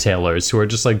lost, the Taylors, who are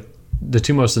just like the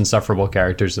two most insufferable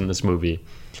characters in this movie.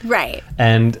 Right.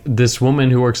 And this woman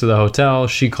who works at the hotel,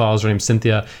 she calls, her name's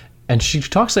Cynthia, and she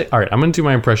talks like, all right, I'm going to do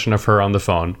my impression of her on the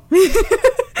phone.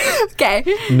 Okay.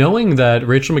 Knowing that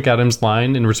Rachel McAdams'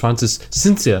 line in response is,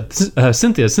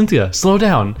 Cynthia, slow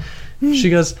down. She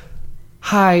goes,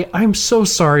 hi, I'm so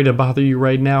sorry to bother you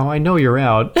right now. I know you're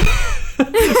out.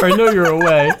 Or I know you're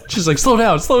away. She's like, slow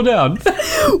down.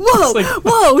 Whoa, like,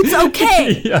 whoa, it's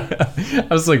okay. Yeah.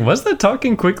 I was like, was that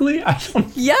talking quickly? I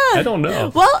don't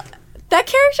know. Well, that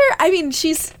character, I mean,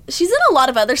 she's in a lot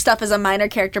of other stuff as a minor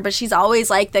character, but she's always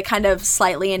like the kind of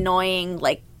slightly annoying,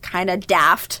 like kind of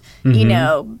daft, you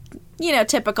know,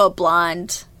 typical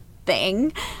blonde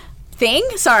thing.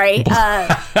 Sorry,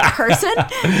 person.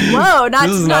 Whoa, not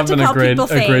This has not not to been call people a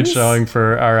things. great showing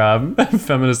for our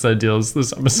feminist ideals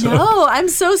this episode. No, I'm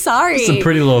so sorry. It's a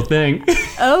pretty little thing.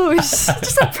 Oh, it's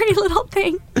just a pretty little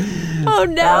thing. Oh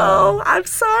no, I'm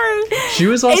sorry. She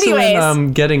was also Anyways.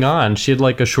 in Getting On. She had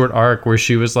like a short arc where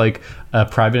she was like a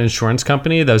private insurance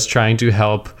company that was trying to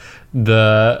help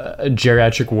the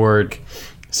geriatric ward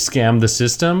scam the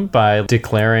system by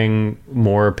declaring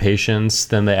more patients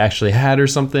than they actually had or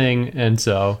something. And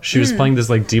so she was playing this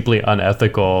like deeply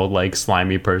unethical, like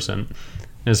slimy person.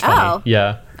 It was funny. Oh.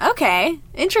 Yeah. Okay,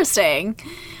 interesting.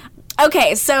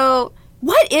 Okay, so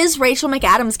what is Rachel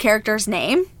McAdams' character's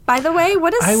name, by the way?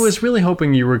 What is... I was really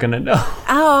hoping you were going to know.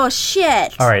 Oh,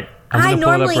 shit. All right. I'm I gonna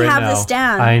pull it up normally right have now. this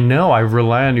down. I know. I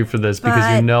rely on you for this because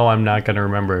you But- know I'm not going to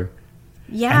remember.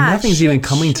 Yeah, And nothing's shit, even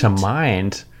coming to shit.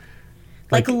 mind.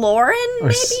 Like Lauren, or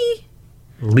s-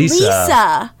 maybe?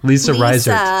 Lisa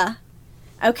Reisert.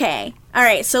 Okay. All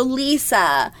right, so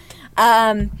Lisa.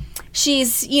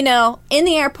 She's, in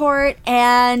the airport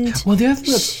and... Well, the other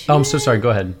thing that's... Oh, I'm so sorry. Go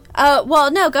ahead. well,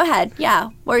 no, go ahead. Yeah,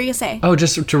 what were you going to say? Oh,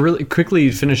 just to really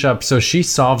quickly finish up. So she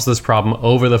solves this problem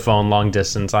over the phone, long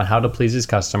distance, on how to please his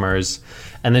customers.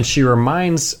 And then she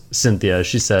reminds Cynthia,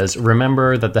 she says,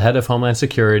 remember that the head of Homeland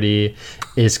Security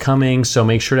is coming, so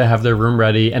make sure to have their room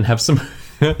ready and have some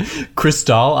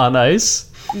Cristal on ice.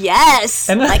 Yes,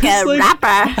 And I like a was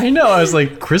rapper. I know. I was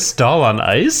like, Cristal on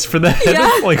ice for the head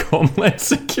Yeah. of like Homeland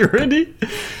Security?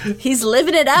 He's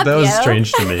living it up, That was yo.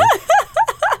 strange to me.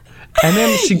 And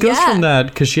then she goes Yeah. from that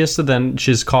because she has to then,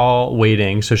 she's call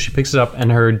waiting. So she picks it up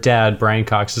and her dad, Brian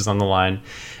Cox, is on the line.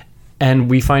 And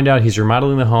we find out he's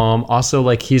remodeling the home. Also,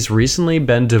 like, he's recently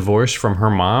been divorced from her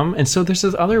mom. And so there's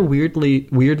this other weirdly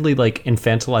like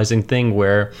infantilizing thing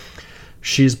where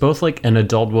she's both like an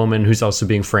adult woman who's also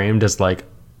being framed as like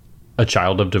a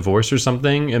child of divorce or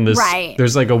something. And this, Right.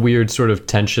 there's like a weird sort of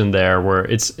tension there where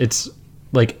it's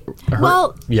like her.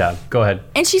 Well- yeah, go ahead.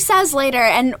 And she says later,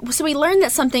 and so we learn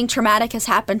that something traumatic has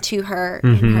happened to her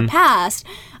in her past.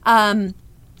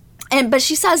 But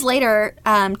she says later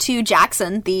to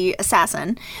Jackson, the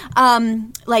assassin,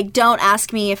 like, don't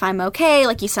ask me if I'm okay.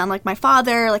 Like, you sound like my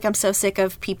father. Like, I'm so sick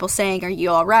of people saying, are you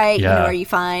all right? Yeah. Are you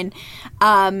fine?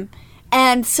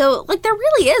 And so, like, there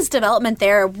really is development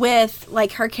there with,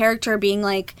 like, her character being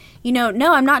like, no,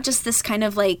 I'm not just this kind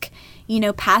of, like,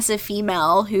 passive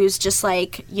female who's just,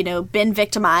 like, been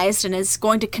victimized and is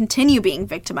going to continue being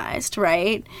victimized,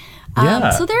 right?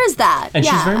 Yeah. So there is that. And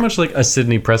yeah. she's very much like a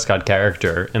Sidney Prescott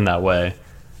character in that way.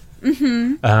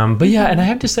 Mm-hmm. But yeah, and I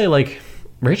have to say, like,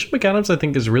 Rachel McAdams, I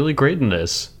think, is really great in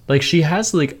this. Like, she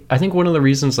has, like, I think one of the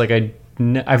reasons, like,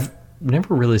 I've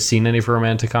never really seen any of her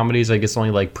romantic comedies. I guess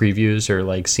only, like, previews or,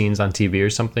 like, scenes on TV or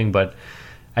something. But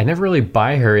I never really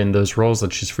buy her in those roles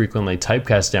that she's frequently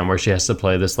typecast in, where she has to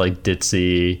play this, like,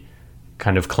 ditzy,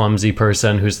 kind of clumsy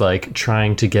person who's like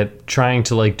trying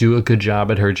to like do a good job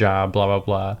at her job, blah blah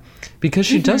blah, because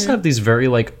she does have these very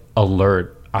like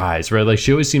alert eyes, right? Like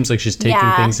she always seems like she's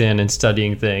taking things in and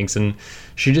studying things, and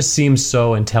she just seems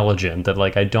so intelligent that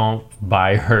like I don't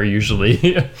buy her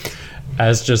usually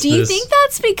as just. Do you think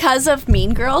that's because of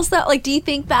Mean Girls though? Like, do you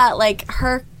think that like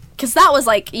her? Because that was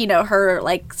like, you know, her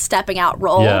like stepping out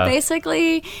role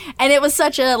basically, and it was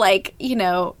such a like, you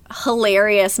know,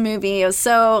 hilarious movie. It was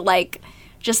so like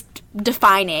just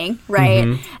defining,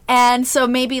 right? And so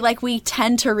maybe like we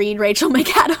tend to read Rachel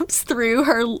McAdams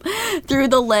through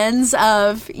the lens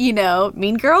of, you know,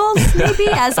 Mean Girls maybe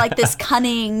as like this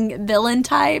cunning villain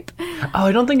type. Oh,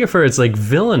 I don't think of her as like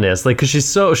villainous, like because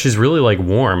she's really like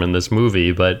warm in this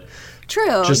movie, but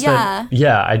true, just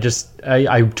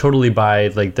I totally buy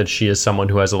like that she is someone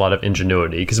who has a lot of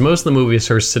ingenuity, because most of the movie is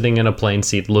her sitting in a plane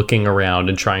seat looking around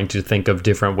and trying to think of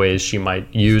different ways she might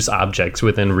use objects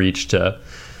within reach to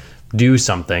do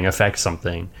something, affect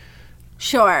something.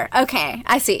 Sure. Okay.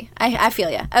 I see. I feel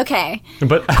you. Okay.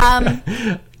 But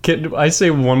can I say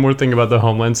one more thing about the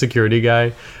Homeland Security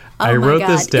guy? I wrote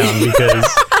this down because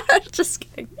just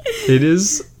kidding. It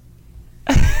is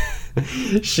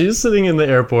she's sitting in the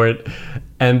airport,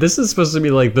 and this is supposed to be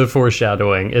like the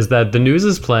foreshadowing, is that the news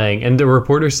is playing and the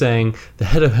reporter saying the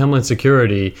head of Homeland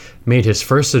Security made his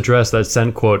first address that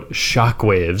sent, quote,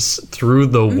 shockwaves through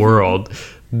the world.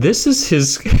 This is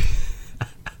his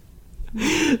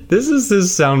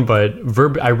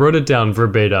soundbite. I wrote it down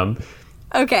verbatim.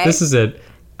 Okay. This is it.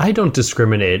 I don't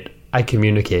discriminate. I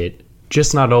communicate.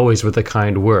 Just not always with a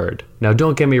kind word. Now,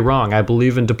 don't get me wrong. I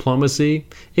believe in diplomacy.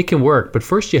 It can work, but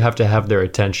first you have to have their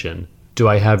attention. Do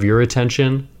I have your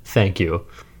attention? Thank you.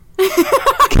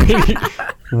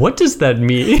 What does that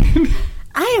mean?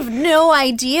 I have no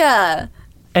idea.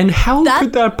 And how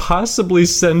could that possibly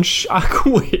send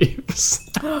shockwaves?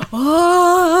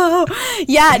 Oh,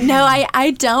 yeah, no,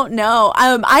 I don't know.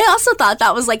 I also thought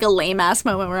that was like a lame-ass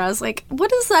moment where I was like,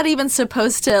 what is that even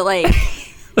supposed to, like...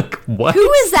 Like, what?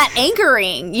 Who is that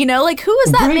angering? You know, like, who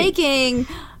is that making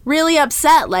really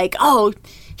upset? Like, oh,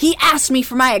 he asked me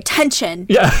for my attention.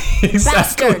 Yeah,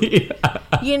 exactly.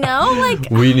 Bastard. You know,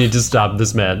 like... We need to stop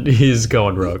this man. He's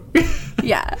going rogue.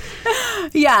 Yeah.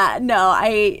 Yeah, no,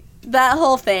 that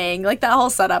whole thing, like, that whole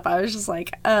setup, I was just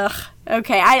like, ugh,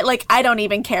 okay. I don't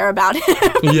even care about him.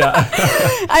 Yeah.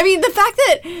 I mean, the fact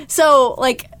that... So,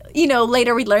 like, you know,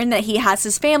 later we learned that he has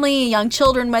his family, young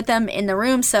children with him in the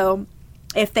room, so...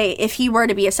 If he were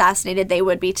to be assassinated, they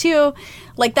would be too.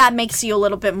 Like, that makes you a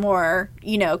little bit more,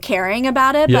 you know, caring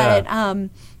about it. Yeah. But,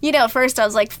 you know, at first I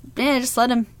was like, just let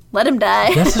him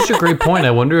die. That's such a great point.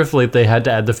 I wonder if like they had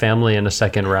to add the family in a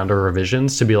second round of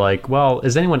revisions to be like, well,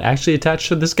 is anyone actually attached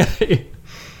to this guy?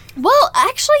 Well,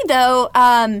 actually, though,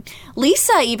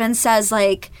 Lisa even says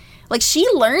like she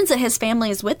learns that his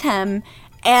family is with him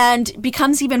and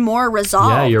becomes even more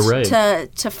resolved you're right.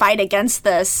 to fight against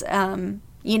this,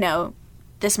 you know,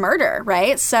 this murder,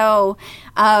 right? So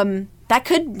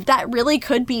that really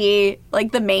could be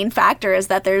like the main factor, is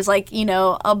that there's like, you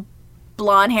know, a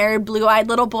blonde-haired, blue-eyed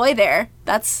little boy there.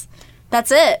 That's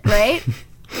it, right?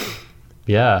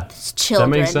 Yeah. It's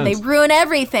children. That makes sense. They ruin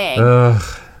everything.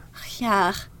 Ugh.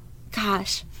 Yeah.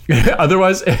 Gosh.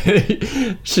 Otherwise,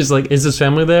 she's like, is his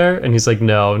family there? And he's like,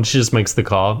 no. And she just makes the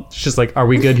call. She's like, are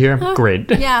we good here? Great.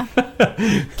 Yeah.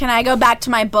 Can I go back to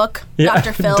my book, yeah,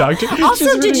 Dr. Phil?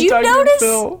 Also, did you notice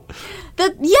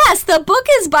that? Yes, the book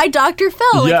is by Dr.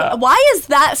 Phil. Yeah. Like, why is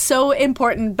that so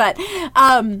important? But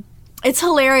it's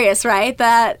hilarious, right?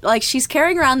 That like she's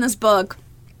carrying around this book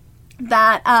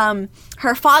that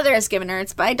her father has given her.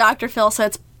 It's by Dr. Phil, so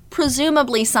it's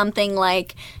presumably something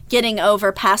like getting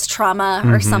over past trauma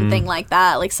or something like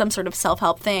that, like some sort of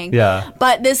self-help thing. Yeah.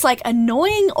 But this like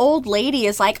annoying old lady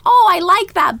is like, oh, I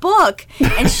like that book.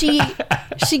 And she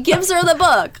gives her the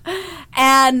book.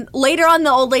 And later on,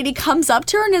 the old lady comes up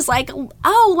to her and is like,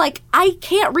 oh, like, I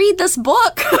can't read this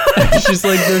book. She's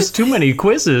like, there's too many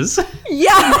quizzes.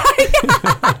 Yeah.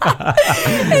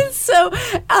 And so,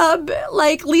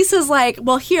 like, Lisa's like,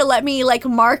 well, here, let me, like,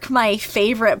 mark my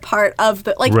favorite part of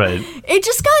the, like, right. It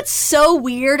just got so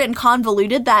weird and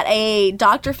convoluted that a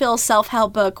Dr. Phil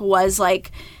self-help book was,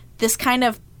 like, this kind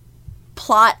of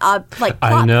plot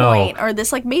point, or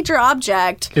this, like, major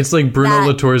object. It's like Bruno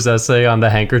Latour's essay on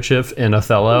the handkerchief in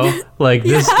Othello. Like,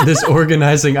 this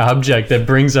organizing object that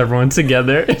brings everyone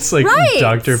together. It's like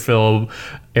Dr. Phil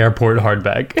airport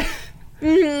hardback.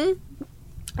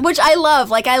 Which I love.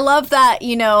 Like, I love that,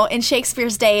 you know, in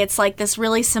Shakespeare's day, it's like this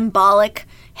really symbolic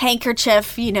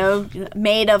handkerchief, you know,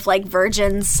 made of like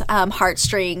virgins'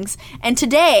 heartstrings. And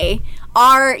today,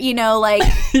 our, you know, like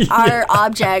our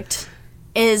object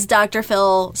is Dr.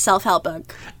 Phil self-help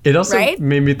book. It also right?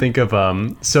 made me think of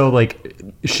so like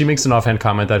she makes an offhand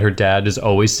comment that her dad is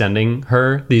always sending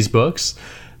her these books.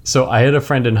 So I had a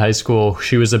friend in high school,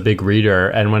 she was a big reader,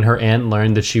 and when her aunt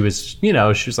learned that she was, she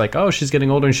was like, oh, she's getting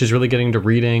older and she's really getting into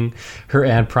reading, her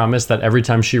aunt promised that every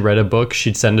time she read a book,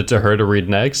 she'd send it to her to read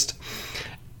next.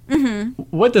 Mm-hmm.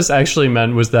 What this actually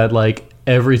meant was that, like,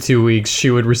 every 2 weeks she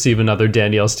would receive another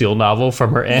Danielle Steele novel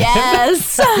from her aunt.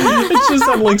 Yes. It's just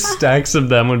on, like, stacks of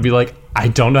them would be like, I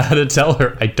don't know how to tell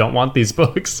her. I don't want these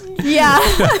books. Yeah,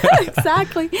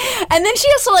 exactly. And then she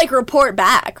has to, like, report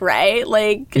back, right?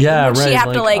 Like, yeah, right. She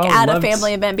have to, like, at a loved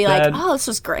family event be that. like, oh, this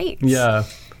was great. Yeah.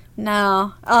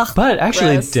 No. Ugh, But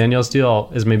actually, gross. Danielle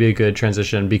Steele is maybe a good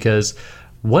transition, because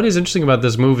what is interesting about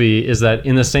this movie is that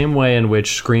in the same way in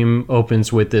which Scream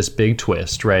opens with this big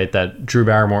twist, right, that Drew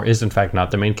Barrymore is in fact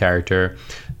not the main character,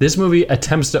 this movie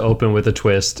attempts to open with a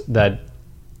twist that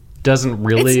doesn't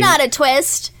really... It's not a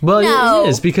twist. Well, no. it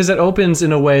is, because it opens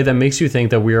in a way that makes you think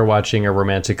that we are watching a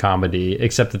romantic comedy,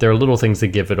 except that there are little things that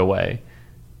give it away.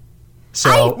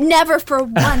 So I never for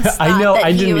once thought I know, that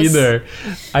I he didn't was, either.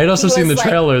 I'd also seen the was like-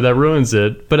 trailer that ruins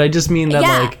it, but I just mean that,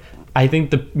 Yeah. like, I think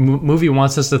the movie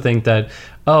wants us to think that,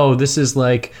 oh, this is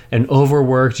like an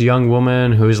overworked young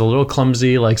woman who is a little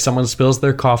clumsy, like someone spills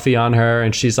their coffee on her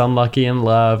and she's unlucky in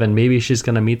love and maybe she's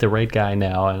going to meet the right guy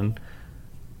now. And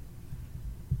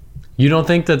you don't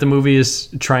think that the movie is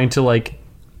trying to, like,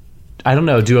 I don't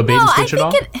know, do a bait and switch at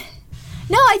all?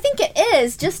 No, I think it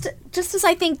is. Just as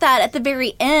I think that at the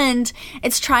very end,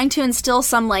 it's trying to instill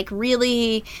some, like,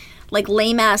 really, like,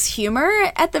 lame-ass humor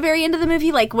at the very end of the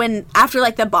movie. Like, when, after,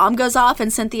 like, the bomb goes off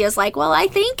and Cynthia's like, well, I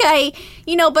think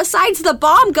besides the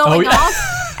bomb going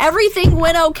off, everything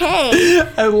went okay.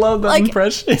 I love that Like,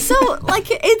 impression. So, like,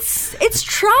 it's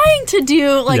trying to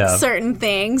do, like, Yeah. certain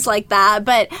things like that.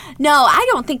 But, no, I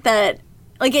don't think that,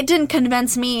 like, it didn't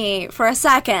convince me for a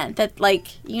second that, like,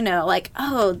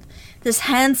 oh, this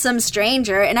handsome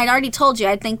stranger, and I'd already told you,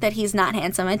 I think that he's not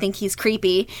handsome. I think he's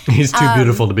creepy. He's too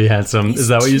beautiful to be handsome. Is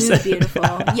that what you said? Too beautiful.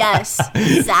 Yes,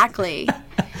 exactly.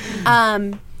 You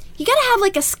gotta have,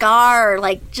 like, a scar, or,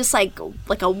 like, just like a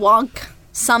wonk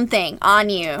something on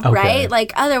you, right?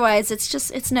 Like, otherwise,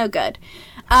 it's no good.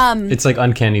 It's like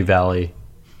Uncanny Valley.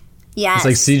 Yes. It's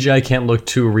like CGI can't look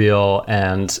too real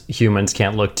and humans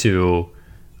can't look too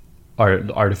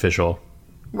artificial.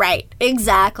 Right,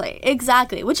 exactly.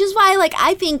 Which is why, like,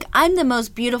 I think I'm the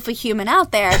most beautiful human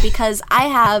out there, because I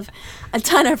have a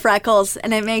ton of freckles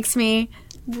and it makes me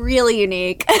really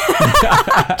unique.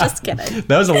 Just kidding.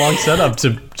 That was a long setup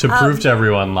to prove to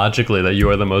everyone logically that you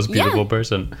are the most beautiful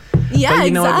person. Yeah, but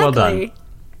you know exactly. what? Well done.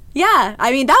 Yeah,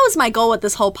 I mean, that was my goal with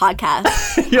this whole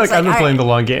podcast. You're like, I've been all playing right, the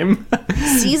long game.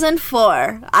 Season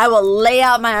 4, I will lay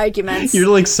out my arguments. You're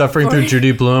like suffering through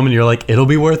Judy Blume and you're like, it'll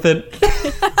be worth it.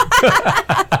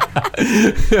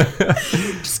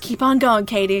 Just keep on going,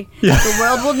 Katie. Yeah. The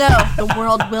world will know. The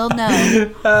world will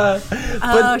know.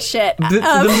 Oh, shit.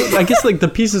 I guess, like, the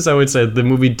pieces I would say the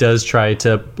movie does try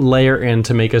to layer in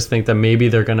to make us think that maybe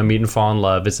they're going to meet and fall in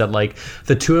love is that, like,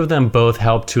 the two of them both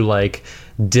help to, like,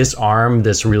 disarm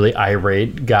this really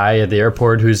irate guy at the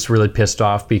airport who's really pissed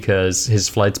off because his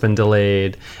flight's been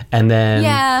delayed, and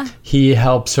then he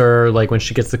helps her, like, when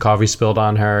she gets the coffee spilled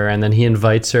on her, and then he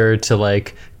invites her to,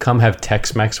 like, come have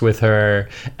Tex-Mex with her,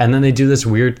 and then they do this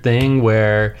weird thing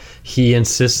where he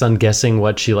insists on guessing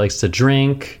what she likes to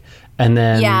drink, and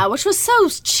then which was so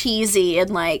cheesy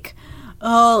and, like,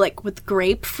 oh, like, with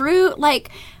grapefruit, like,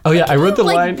 oh yeah, I wrote the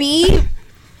like, line. Be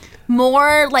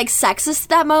more, like, sexist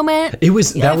that moment. It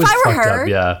was that if was I were fucked her, up,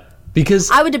 yeah,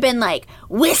 because I would have been like,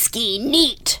 whiskey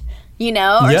neat,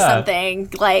 or something,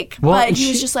 like, Well, but and he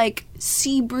was she- just like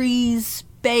sea breeze,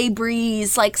 bay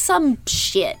breeze, like some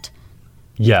shit.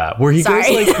 yeah, where he Sorry.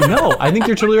 goes like, no, I think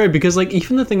you're totally right, because, like,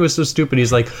 even the thing was so stupid.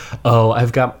 He's like, oh,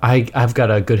 I've got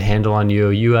a good handle on you.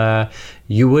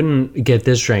 You wouldn't get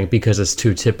this drink because it's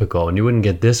too typical, and you wouldn't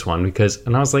get this one because.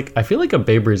 And I was like, I feel like a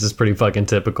Bay Breeze is pretty fucking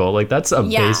typical. Like, that's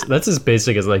that's as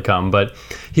basic as they come. But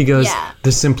he goes,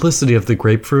 the simplicity of the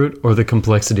grapefruit or the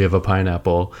complexity of a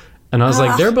pineapple. And I was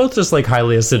like, they're both just, like,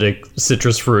 highly acidic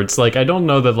citrus fruits. Like, I don't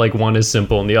know that, like, one is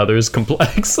simple and the other is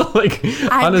complex. Like,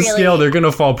 on a scale, they're gonna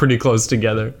fall pretty close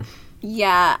together.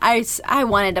 Yeah, I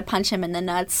wanted to punch him in the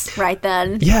nuts right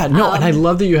then. Yeah, no, and I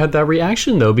love that you had that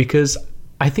reaction, though, because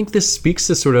I think this speaks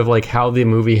to sort of, like, how the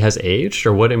movie has aged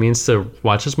or what it means to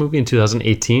watch this movie in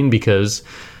 2018, because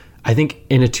I think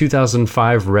in a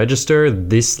 2005 register,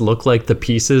 this looked like the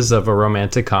pieces of a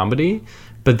romantic comedy.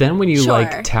 But then when you,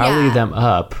 like, tally them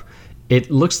up, it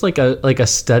looks like a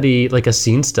study, like a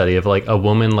scene study of, like, a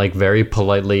woman, like, very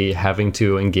politely having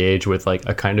to engage with, like,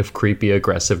 a kind of creepy,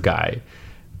 aggressive guy.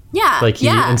 Yeah. Like he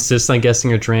insists on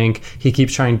guessing her drink. He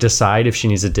keeps trying to decide if she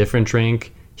needs a different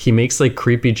drink. He makes like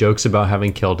creepy jokes about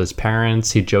having killed his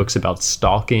parents. He jokes about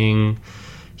stalking.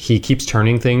 He keeps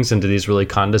turning things into these really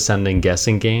condescending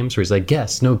guessing games where he's like,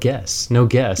 guess, no guess, no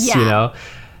guess, you know?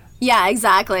 Yeah,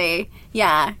 exactly.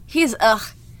 Yeah. He's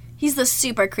the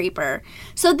super creeper.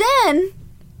 So then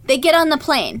they get on the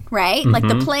plane, right? Like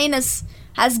the plane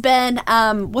has been,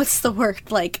 what's the word?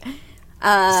 Like,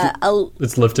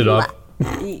 it's lifted up.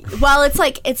 Well, it's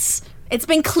like, it's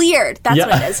been cleared. That's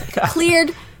what it is.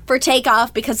 Cleared for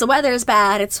takeoff because the weather is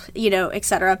bad. It's,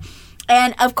 etc.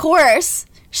 And of course,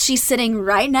 she's sitting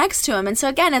right next to him. And so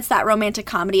again, it's that romantic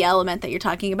comedy element that you're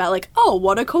talking about. Like, oh,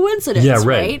 what a coincidence,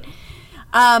 right?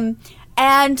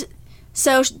 And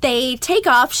so they take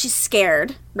off. She's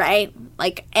scared, right?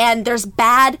 Like, and there's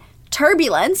bad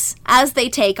turbulence as they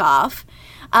take off.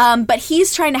 But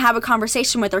he's trying to have a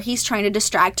conversation with her. He's trying to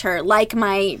distract her, like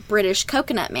my British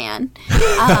coconut man,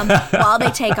 while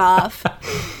they take off.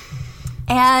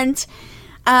 And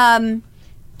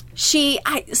so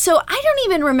I don't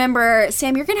even remember,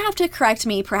 Sam, you're going to have to correct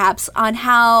me perhaps on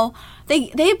how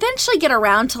they eventually get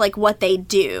around to like what they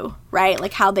do, right?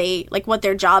 Like how they, like what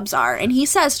their jobs are. And he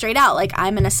says straight out, like,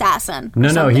 I'm an assassin.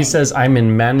 No, he says, I'm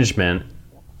in management.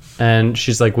 And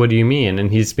she's like, what do you mean?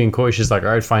 And he's being coy. She's like, all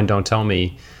right, fine, don't tell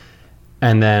me.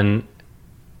 And then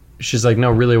she's like, no,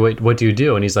 really, what do you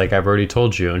do? And he's like, I've already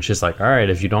told you. And she's like, all right,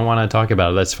 if you don't want to talk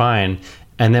about it, that's fine.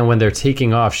 And then when they're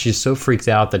taking off, she's so freaked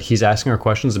out that he's asking her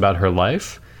questions about her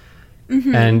life.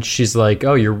 Mm-hmm. And she's like,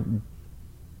 oh,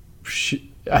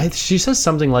 she says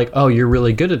something like, oh, you're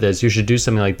really good at this. You should do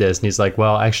something like this. And he's like,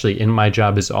 well, actually, my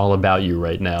job is all about you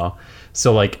right now.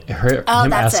 So, like, him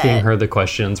asking her the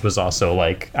questions was also,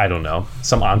 like, I don't know,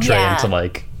 some entree into,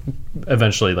 like,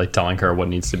 eventually, like, telling her what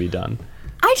needs to be done.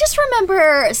 I just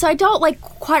remember, so I don't, like,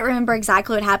 quite remember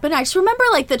exactly what happened. I just remember,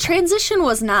 like, the transition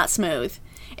was not smooth.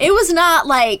 It was not,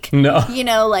 like,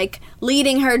 like,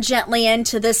 leading her gently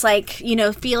into this, like,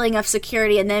 feeling of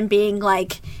security and then being,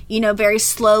 like, very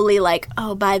slowly, like,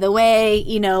 oh, by the way,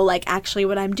 like, actually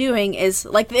what I'm doing is,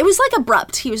 like, it was, like,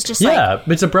 abrupt. He was just, like... Yeah,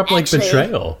 it's abrupt, like,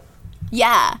 betrayal.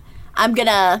 Yeah, I'm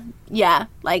gonna,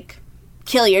 like,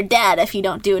 kill your dad if you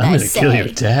don't do what I say. I'm gonna kill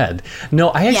your dad.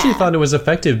 No, I actually thought it was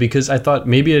effective because I thought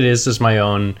maybe it is just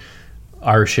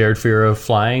our shared fear of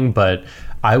flying, but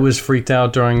I was freaked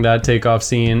out during that takeoff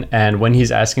scene, and when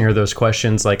he's asking her those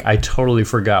questions, like, I totally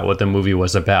forgot what the movie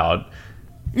was about.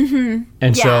 Mm-hmm.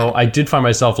 And so I did find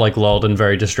myself, like, lulled and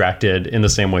very distracted in the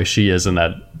same way she is in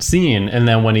that scene, and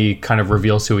then when he kind of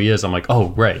reveals who he is, I'm like, oh,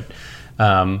 right.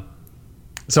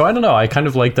 So I don't know. I kind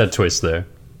of like that twist there.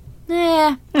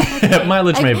 Yeah.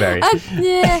 Mileage may vary.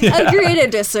 Agree to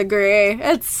disagree.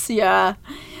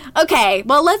 Okay,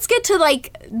 well, let's get to,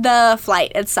 like, the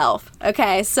flight itself.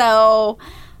 Okay, so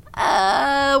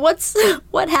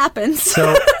what happens?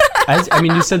 So, I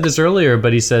mean, you said this earlier,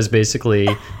 but he says basically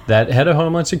that head of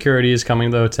Homeland Security is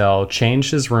coming to the hotel, change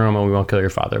his room, and we won't kill your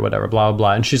father, whatever, blah, blah,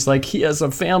 blah. And she's like, he has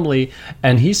a family.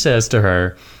 And he says to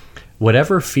her,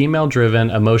 whatever female-driven,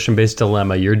 emotion-based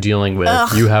dilemma you're dealing with,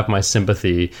 you have my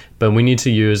sympathy, but we need to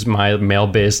use my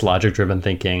male-based, logic-driven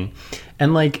thinking.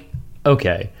 And, like,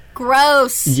 okay.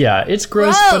 Gross. Yeah, it's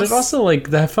gross, but it also,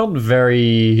 like, that felt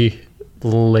very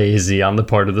lazy on the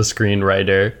part of the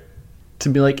screenwriter to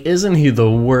be like, isn't he the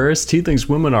worst? He thinks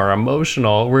women are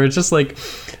emotional. Where it's just, like,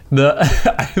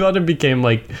 I thought it became,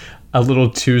 like, a little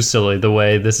too silly the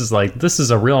way this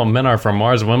is a real men are from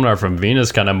Mars, women are from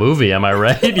Venus kind of movie. Am I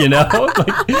right?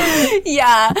 Like,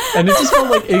 yeah. And it just felt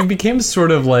like it became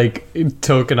sort of like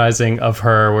tokenizing of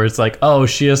her where it's like, oh,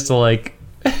 she has to like,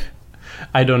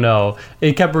 I don't know.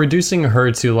 It kept reducing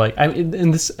her to like,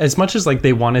 and this, as much as like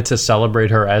they wanted to celebrate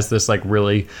her as this like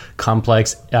really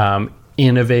complex,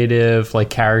 innovative like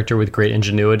character with great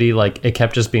ingenuity, like it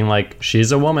kept just being like,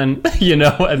 she's a woman,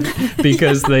 and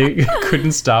because they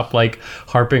couldn't stop like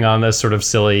harping on this sort of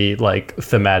silly like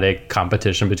thematic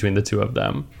competition between the two of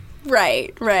them.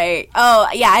 Right. Oh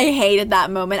yeah, I hated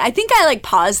that moment. I think I like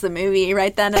paused the movie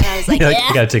right then and I was like, I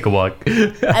gotta take a walk.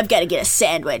 I've got to get a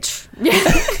sandwich.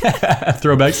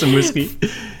 Throw back some whiskey.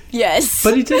 Yes.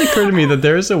 But it did occur to me that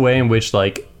there is a way in which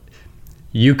like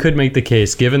you could make the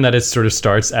case, given that it sort of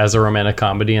starts as a romantic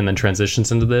comedy and then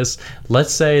transitions into this.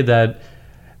 Let's say that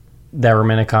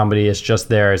romantic comedy is just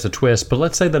there as a twist, but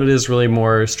let's say that it is really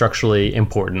more structurally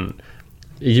important.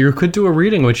 You could do a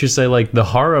reading which you say, like, the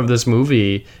horror of this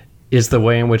movie is the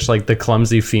way in which, like, the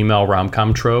clumsy female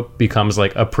rom-com trope becomes,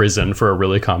 like, a prison for a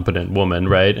really competent woman,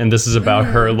 right? And this is about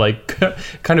her, like,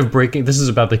 kind of this is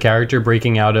about the character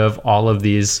breaking out of all of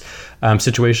these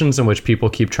situations in which people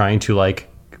keep trying to, like,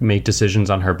 make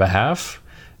decisions on her behalf.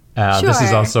 This is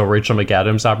Sure. also Rachel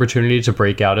McAdams' opportunity to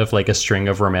break out of like a string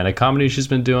of romantic comedies she's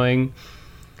been doing.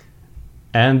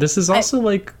 And this is also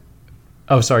like,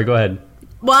 oh, sorry, go ahead.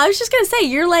 Well, I was just gonna say,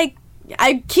 you're like,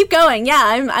 I keep going.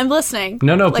 Yeah, I'm listening.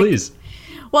 No, Like, please.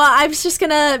 Well, I was just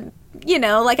gonna,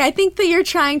 like, I think that you're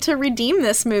trying to redeem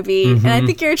this movie, and I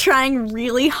think you're trying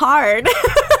really hard.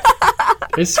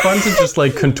 It's fun to just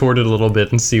like contort it a little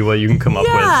bit and see what you can come up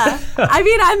Yeah, with. I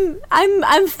mean,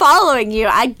 I'm following you.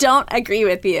 I don't agree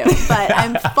with you, but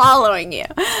I'm following you.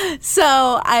 So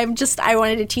I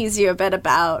wanted to tease you a bit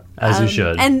about As you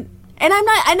should. and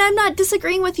I'm not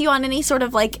disagreeing with you on any sort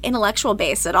of like intellectual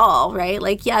base at all, right?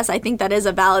 Like, yes, I think that is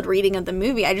a valid reading of the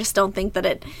movie. I just don't think that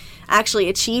it actually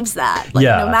achieves that. Like,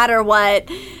 Yeah. no matter what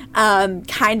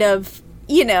kind of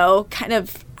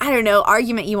I don't know,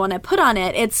 argument you want to put on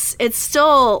it, it's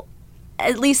still,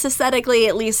 at least aesthetically,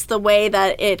 at least the way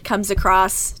that it comes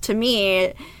across to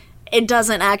me, it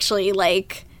doesn't actually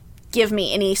like give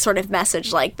me any sort of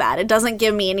message like that. It doesn't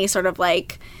give me any sort of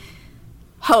like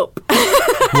hope.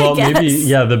 Well, maybe, guess.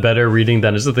 yeah, the better reading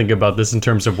then is to think about this in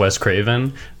terms of Wes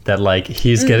Craven, that like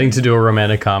he's getting to do a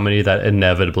romantic comedy that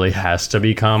inevitably has to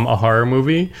become a horror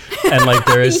movie. And like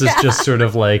there is this just sort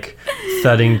of like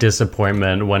thudding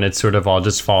disappointment when it sort of all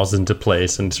just falls into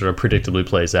place and sort of predictably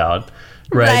plays out.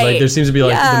 Right? Like Right. there seems to be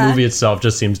like Yeah. the movie itself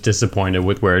just seems disappointed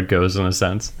with where it goes in a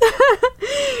sense.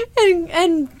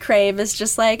 And Crave is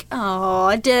just like, oh,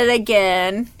 I did it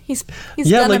again. He's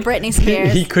Yeah, done like a Britney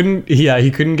Spears. he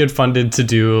couldn't get funded to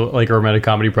do like a romantic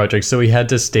comedy project, so he had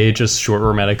to stage a short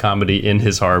romantic comedy in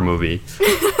his horror movie.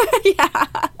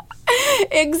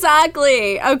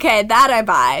 Exactly. Okay, that I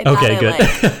buy. That Okay, I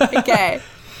good. like. Okay.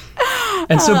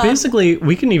 And so basically,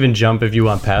 we can even jump if you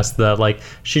want past the like.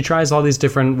 She tries all these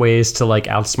different ways to like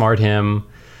outsmart him.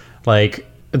 Like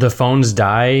the phones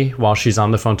die while she's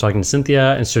on the phone talking to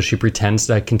Cynthia, and so she pretends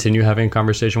to continue having a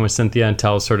conversation with Cynthia and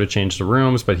tells her to change the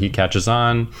rooms, but he catches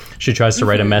on. She tries to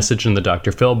write a message in the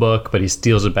Dr. Phil book, but he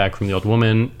steals it back from the old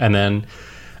woman, and then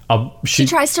She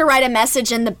tries to write a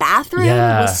message in the bathroom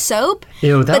Yeah. with soap,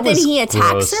 Ew, that but then was he attacks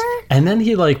gross. her. And then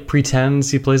he like pretends,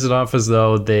 he plays it off as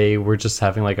though they were just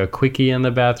having like a quickie in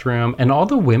the bathroom. And all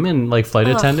the women, like flight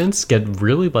attendants, get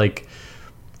really like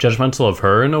judgmental of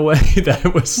her in a way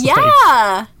that was like,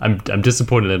 Yeah. I'm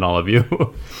disappointed in all of you.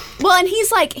 Well, and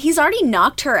he's already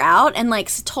knocked her out and like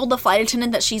told the flight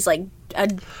attendant that she's like a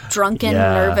drunken,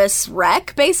 Yeah. nervous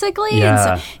wreck, basically.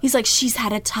 Yeah. And so he's like, she's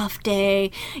had a tough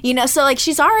day, so like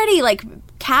she's already like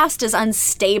cast as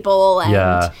unstable and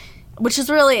Yeah. which is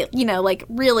really, like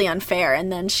really unfair.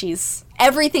 And then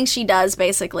everything she does,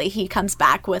 basically, he comes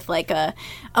back with like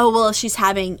she's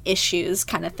having issues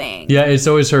kind of thing. Yeah, it's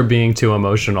always her being too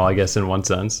emotional, I guess, in one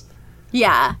sense.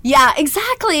 Yeah,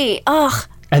 exactly. Ugh.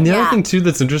 And the other Yeah. thing too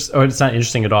that's interesting, or it's not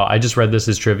interesting at all, I just read this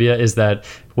as trivia, is that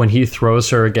when he throws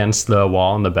her against the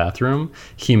wall in the bathroom,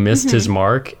 he missed his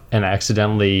mark and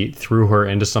accidentally threw her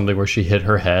into something where she hit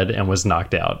her head and was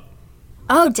knocked out.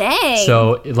 Oh, dang.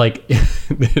 So, like,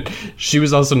 she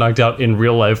was also knocked out in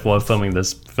real life while filming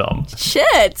this film.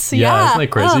 Shit. Yeah, isn't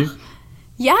that crazy? Ugh.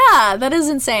 Yeah, that is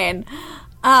insane.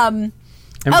 And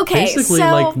okay, basically,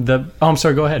 so- like, I'm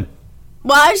sorry, go ahead.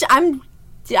 Well,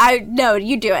 no,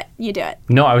 you do it. You do it.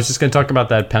 No, I was just going to talk about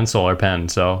that pencil or pen,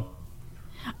 so.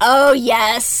 Oh,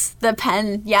 yes. The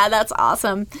pen. Yeah, that's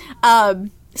awesome.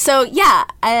 So, yeah,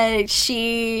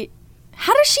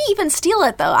 how does she even steal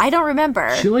it, though? I don't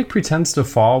remember. She, like, pretends to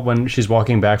fall when she's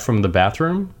walking back from the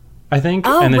bathroom, I think.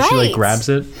 Oh, and then she, like, right. grabs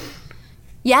it.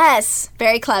 Yes,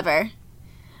 very clever.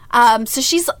 So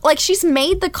she's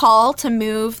made the call to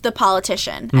move the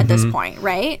politician at this point,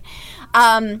 right?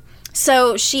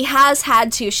 So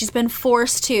she's been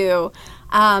forced to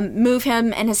move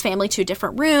him and his family to a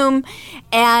different room,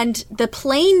 and the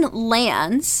plane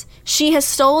lands. She has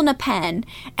stolen a pen,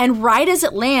 and right as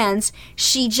it lands,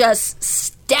 she just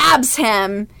stabs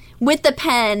him with the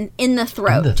pen in the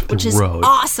throat, which is throat.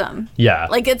 awesome. Yeah.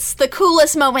 Like, it's the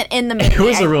coolest moment in the movie. It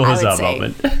was a real I would huzzah say.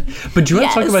 moment. But do you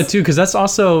want to talk Yes. about it, too? Because that's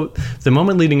also the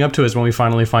moment leading up to is when we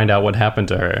finally find out what happened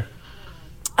to her.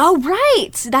 Oh,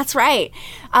 right. That's right.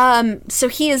 So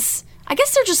I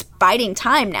guess they're just biding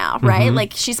time now, right?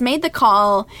 Like, she's made the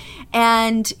call,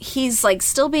 and he's, like,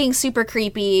 still being super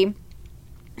creepy.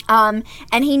 And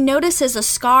he notices a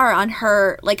scar on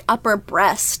her, like, upper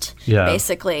breast, Yeah.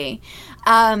 basically.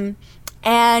 And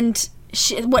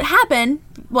what happened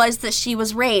was that she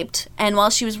was raped, and while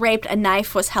she was raped, a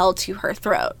knife was held to her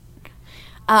throat.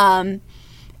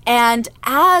 And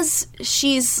as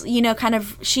she's,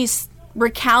 she's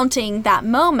recounting that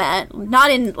moment,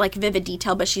 not in like vivid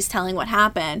detail, but she's telling what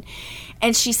happened.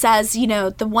 And she says, you know,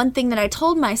 the one thing that I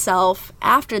told myself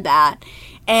after that,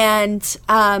 and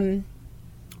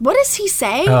what does he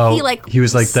say? Oh, he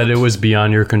was like that it was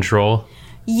beyond your control.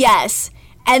 Yes.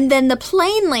 And then the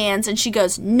plane lands and she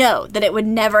goes, no, that it would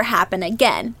never happen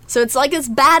again. So it's like this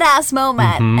badass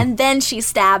moment. And then she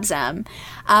stabs him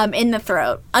in the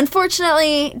throat.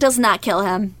 Unfortunately, does not kill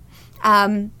him.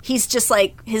 He's just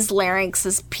like, his larynx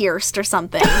is pierced or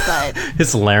something. But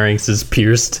his larynx is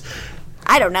pierced.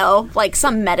 I don't know, like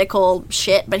some medical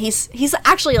shit. But he's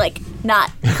actually like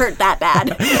not hurt that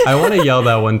bad. I want to yell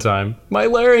that one time. My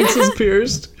larynx is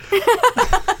pierced.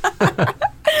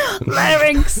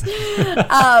 Larynx.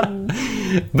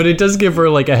 But it does give her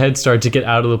like a head start to get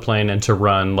out of the plane and to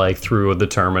run like through the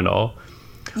terminal.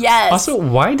 Yes. Also,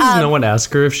 why does no one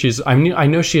ask her if she's... I mean, I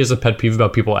know she has a pet peeve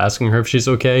about people asking her if she's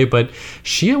okay, but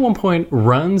she at one point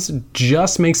runs,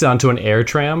 just makes it onto an air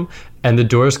tram, and the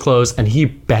doors close, and he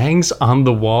bangs on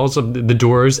the walls of the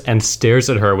doors and stares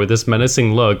at her with this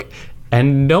menacing look,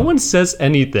 and no one says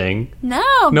anything.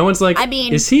 No. No one's like, I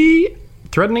mean, is he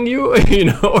threatening you? You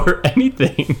know, or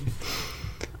anything.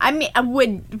 I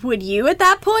mean, would you at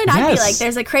that point? Yes. I'd be like,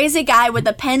 there's a crazy guy with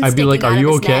a pen sticking out of his neck. I'd be like, are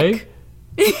you okay?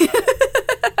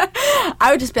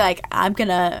 I would just be like, I'm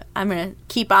gonna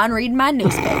keep on reading my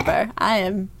newspaper. I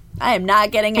am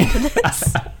not getting into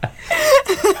this.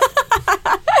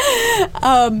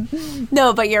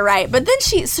 No, but you're right. But then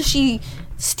she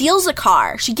steals a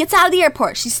car. She gets out of the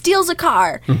airport. She steals a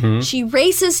car. She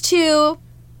races to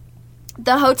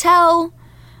the hotel.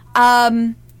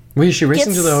 Wait, is she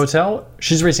racing to the hotel?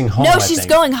 She's racing home. No, she's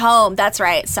going home. That's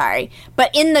right. Sorry.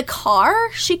 But in the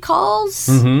car, she calls.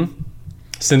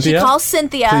 Cynthia? She calls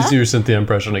Cynthia. Please do your Cynthia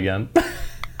impression again. Oh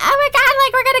my God,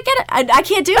 like, we're going to get it. I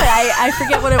can't do it. I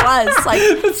forget what it was. Like,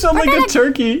 it sounds like a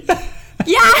turkey.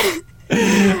 Yeah.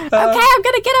 Okay, I'm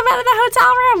going to get him out of the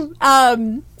hotel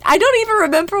room. I don't even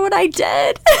remember what I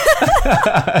did.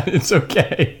 It's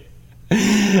okay.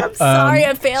 I'm sorry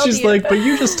I failed you. She's like, but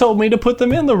you just told me to put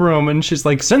them in the room. And she's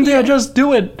like, Cynthia, just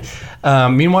do it.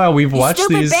 Meanwhile, we've watched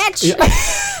these. Bitch.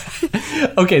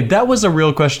 Okay, that was a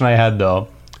real question I had, though.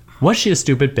 Was she a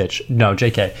stupid bitch? No,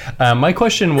 JK. My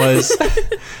question was,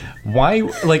 why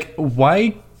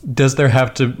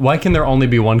can there only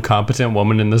be one competent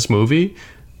woman in this movie?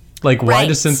 Like, why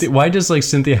does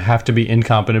Cynthia have to be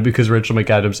incompetent because Rachel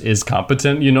McAdams is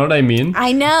competent? You know what I mean?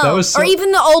 I know. Or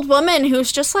even the old woman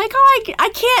who's just like, I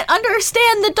can't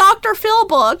understand the Dr. Phil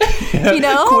book. You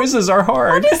know? Quizzes are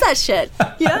hard. What is that shit?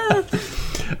 Yeah.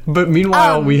 But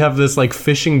meanwhile, we have this like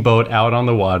fishing boat out on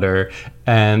the water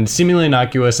and seemingly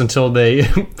innocuous until they...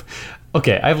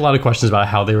 Okay, I have a lot of questions about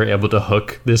how they were able to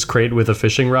hook this crate with a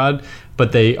fishing rod,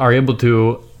 but they are able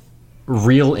to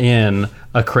reel in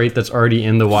a crate that's already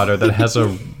in the water that has a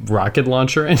rocket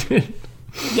launcher in it.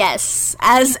 Yes,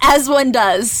 as one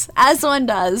does. As one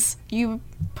does. You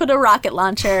put a rocket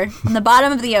launcher on the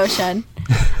bottom of the ocean,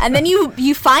 and then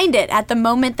you find it at the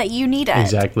moment that you need it.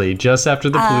 Exactly, just after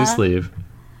the police leave.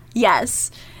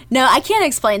 Yes. No, I can't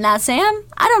explain that, Sam.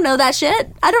 I don't know that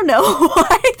shit. I don't know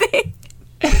why they...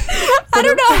 I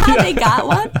don't know how they got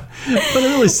one. But it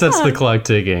really sets the clock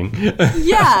ticking.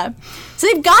 Yeah. So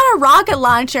they've got a rocket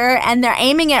launcher, and they're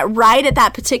aiming it right at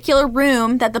that particular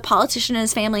room that the politician and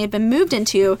his family have been moved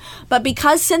into. But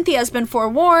because Cynthia has been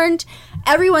forewarned,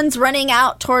 everyone's running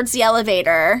out towards the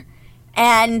elevator,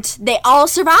 and they all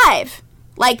survive.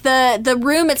 Like, the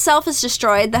room itself is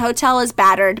destroyed, the hotel is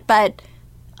battered, but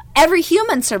every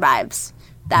human survives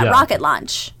that rocket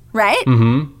launch, right?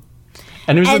 Mm-hmm.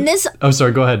 And this... Oh,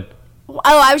 sorry, go ahead. Oh,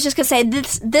 I was just going to say,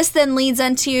 this then leads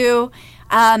into...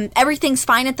 everything's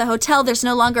fine at the hotel. There's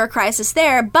no longer a crisis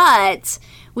there, but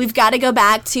we've got to go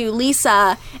back to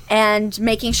Lisa and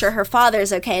making sure her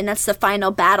father's okay, and that's the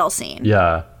final battle scene.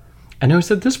 Yeah. And it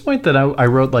was at this point that I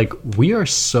wrote, like, we are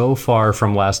so far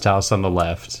from Last House on the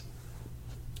Left.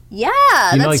 Yeah,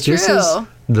 that's true. This is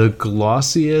the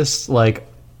glossiest, like,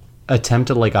 attempt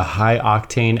at, like, a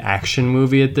high-octane action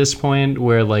movie at this point,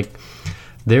 where, like...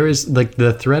 There is, like,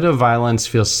 the threat of violence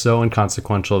feels so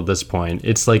inconsequential at this point.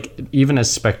 It's, like, even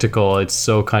as spectacle, it's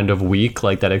so kind of weak,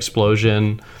 like that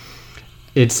explosion.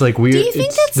 It's, like, weird. Do you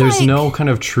think there's like... no kind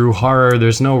of true horror.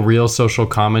 There's no real social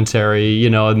commentary,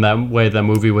 you know, in that way the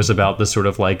movie was about this sort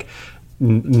of, like,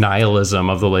 nihilism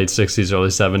of the late 60s, early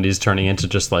 70s turning into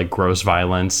just, like, gross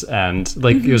violence. And,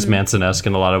 like, it was Manson-esque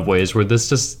in a lot of ways, where this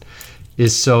just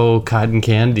is so cotton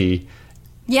candy.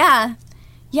 Yeah.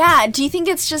 Yeah. Do you think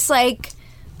it's just, like...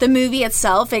 the movie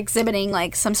itself exhibiting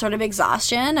like some sort of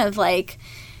exhaustion of like,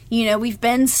 you know, we've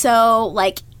been so,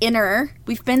 like,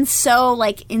 we've been so,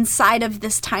 like, inside of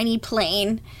this tiny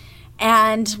plane,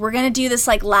 and we're gonna do this,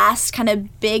 like, last kind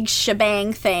of big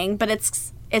shebang thing, but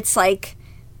it's like,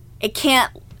 it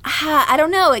can't, I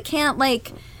don't know, it can't,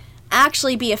 like,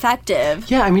 actually be effective.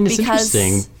 Yeah, I mean, it's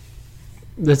interesting.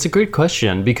 That's a great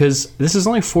question, because this is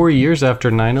only 4 years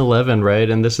after 9/11, right?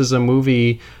 And this is a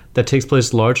movie that takes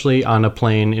place largely on a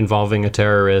plane involving a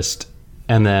terrorist,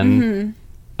 and then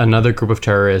another group of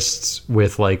terrorists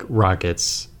with, like,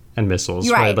 rockets and missiles,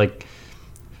 right? Like,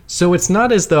 so it's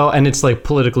not as though, and it's, like,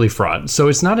 politically fraught, so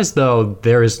it's not as though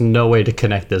there is no way to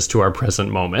connect this to our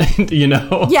present moment, you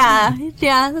know? Yeah,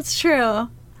 that's true.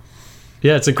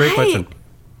 Yeah, it's a great question.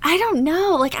 I don't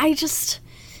know. Like,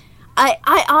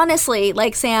 I honestly,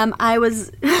 like, Sam, I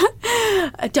was,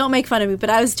 don't make fun of me,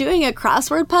 but I was doing a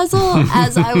crossword puzzle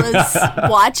as I was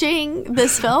watching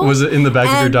this film. Was it in the back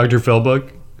of your Dr. Phil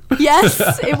book? Yes,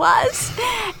 it was.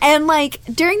 And, like,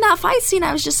 during that fight scene,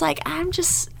 I was just like,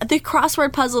 the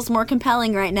crossword puzzle's more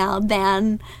compelling right now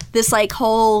than this, like,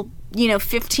 whole, you know,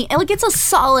 15, like, it's a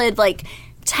solid, like,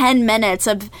 10 minutes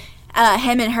of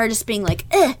him and her just being like,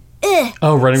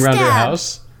 Oh, running around stab. their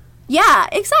house? Yeah,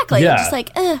 see this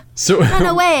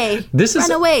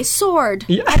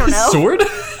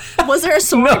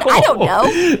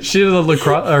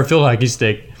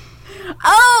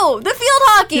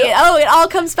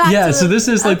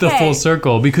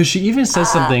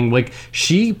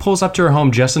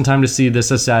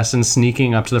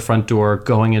sneaking up to the front door,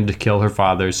 going in to kill her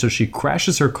father. So she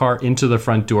crashes her car into the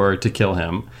front door to kill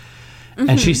him.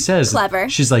 And she says, Clever.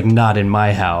 She's like, not in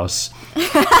my house.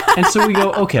 And so we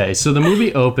go, okay, so the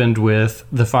movie opened with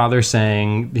the father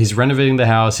saying he's renovating the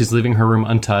house, he's leaving her room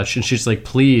untouched, and she's like,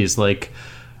 please, like,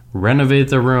 renovate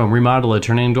the room, remodel it,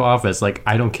 turn it into an office. Like,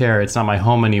 I don't care, it's not my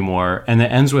home anymore. And it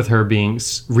ends with her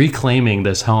reclaiming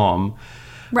this home.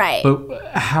 Right.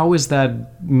 But how is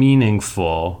that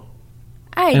meaningful?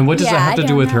 And what does that have to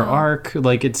do with her arc?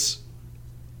 Like, it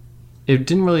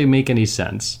didn't really make any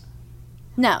sense.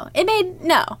 No.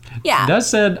 Yeah. That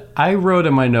said, I wrote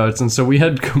in my notes, and so we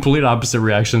had complete opposite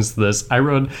reactions to this. I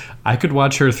wrote, I could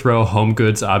watch her throw home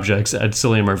goods objects at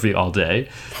Cillian Murphy all day.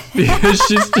 Because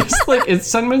she's just like, it's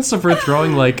sentiments of her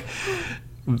throwing, like,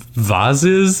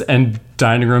 vases and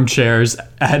dining room chairs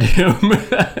at him.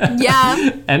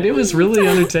 Yeah. And it was really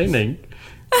entertaining.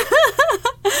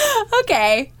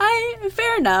 Okay.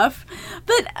 Fair enough.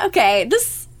 But, okay,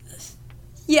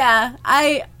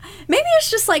 maybe it's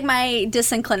just, like, my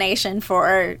disinclination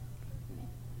for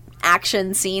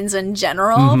action scenes in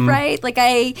general, right? Like,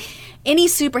 any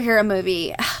superhero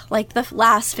movie, like, the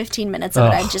last 15 minutes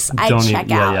of it, I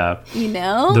check out, you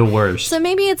know? The worst. So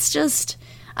maybe it's just,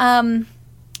 maybe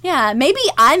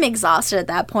I'm exhausted at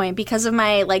that point because of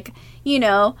my, like, you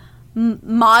know,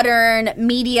 modern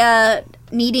media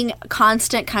needing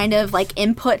constant kind of, like,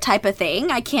 input type of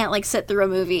thing. I can't, like, sit through a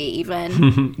movie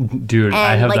even. Dude,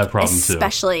 I have like, that problem too.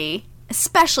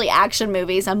 Especially action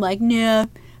movies. I'm like, no, I'm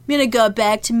gonna go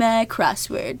back to my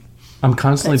crossword. I'm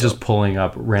constantly just pulling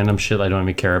up random shit I don't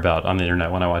even care about on the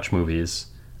internet when I watch movies.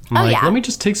 I'm let me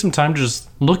just take some time to just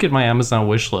look at my Amazon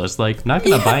wish list. Like, not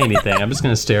gonna buy anything. I'm just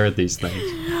gonna stare at these things.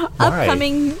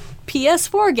 Upcoming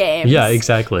PS4 games. Yeah,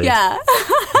 exactly. Yeah.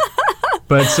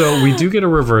 But so we do get a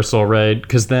reversal, right?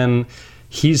 Because then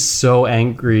he's so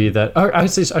angry that I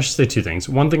should say two things.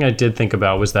 One thing I did think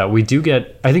about was that we do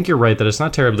get, I think you're right that it's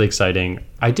not terribly exciting.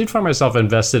 I did find myself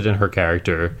invested in her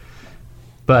character,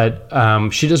 but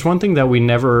she does one thing that we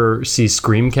never see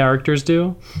Scream characters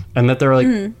do, and that they're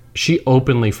like, she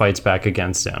openly fights back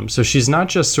against him. So she's not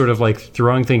just sort of like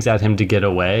throwing things at him to get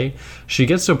away. She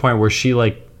gets to a point where she,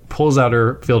 like, pulls out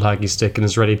her field hockey stick and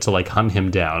is ready to, like, hunt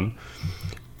him down.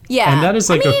 Yeah. And that is,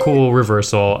 like, a cool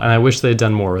reversal, and I wish they'd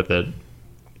done more with it.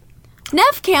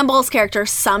 Neve Campbell's character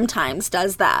sometimes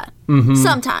does that.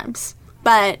 Sometimes.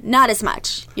 But not as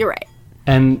much. You're right.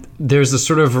 And there's a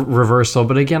sort of reversal,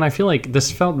 but again, I feel like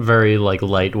this felt very, like,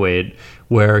 lightweight,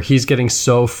 where he's getting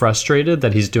so frustrated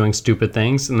that he's doing stupid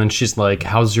things, and then she's like,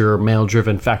 how's your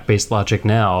male-driven, fact-based logic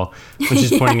now? When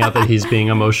she's pointing out that he's being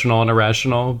emotional and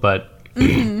irrational, but,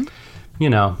 you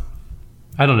know,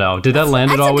 I don't know. Did that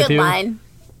land at all with you? That's a good line.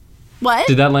 What?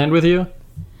 Did that land with you?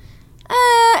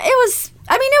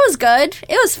 It was good.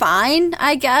 It was fine,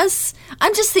 I guess.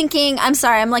 I'm just thinking, I'm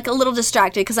sorry, I'm, like, a little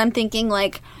distracted because I'm thinking,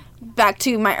 like, back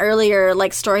to my earlier,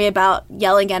 like, story about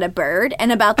yelling at a bird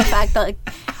and about the fact that, like,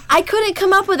 I couldn't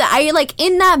come up with it. I, like,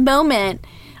 in that moment,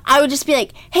 I would just be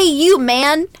like, hey, you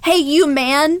man. Hey, you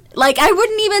man. Like, I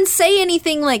wouldn't even say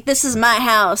anything like, this is my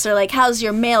house, or, like, how's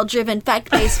your male-driven,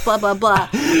 fact-based, blah, blah, blah.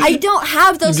 I don't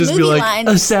have those Just movie be like, lines.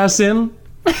 assassin.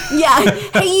 Yeah.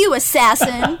 Hey, you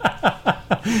assassin.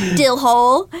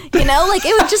 Dillhole. You know, like,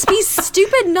 it would just be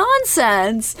stupid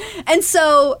nonsense. And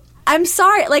so, I'm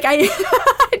sorry. Like, I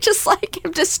just, like,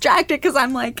 am distracted because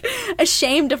I'm, like,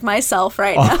 ashamed of myself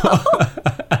right now.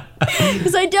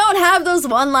 Because I don't have those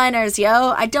one-liners,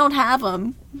 yo. I don't have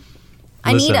them.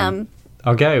 I need them.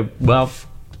 Okay, well,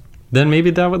 then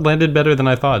maybe that would landed better than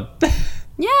I thought.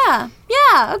 Yeah,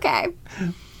 okay.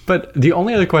 But the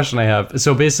only other question I have,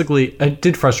 so basically, it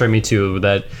did frustrate me too,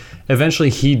 that eventually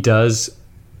he does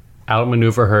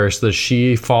outmaneuver her so that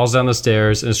she falls down the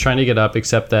stairs and is trying to get up,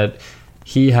 except that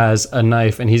he has a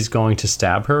knife and he's going to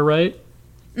stab her, right?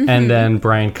 Mm-hmm. And then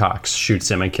Brian Cox shoots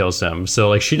him and kills him. So,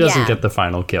 like, she doesn't get the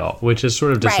final kill, which is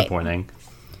sort of disappointing.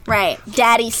 Right.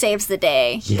 Daddy saves the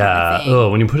day. Yeah. Kind of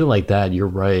oh, when you put it like that, you're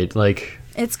right. Like,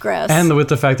 it's gross. And with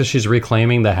the fact that she's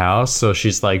reclaiming the house, so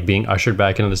she's, like, being ushered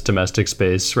back into this domestic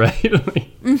space, right?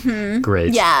 Mm-hmm.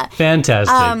 Great. Yeah.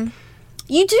 Fantastic.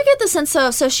 You do get the sense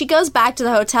of, so she goes back to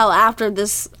the hotel after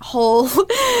this whole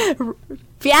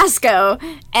fiasco,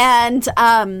 and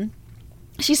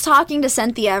she's talking to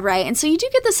Cynthia, right? And so you do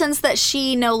get the sense that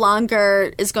she no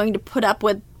longer is going to put up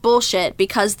with bullshit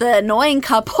because the annoying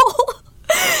couple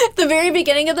at the very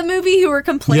beginning of the movie who were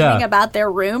complaining about their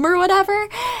room or whatever,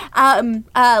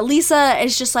 Lisa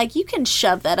is just like, you can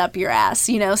shove that up your ass,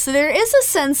 you know? So there is a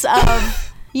sense of...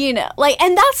 You know, like,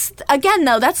 and that's, again,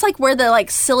 though, that's, like, where the,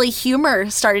 like, silly humor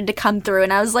started to come through,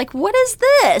 and I was like, what is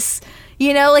this?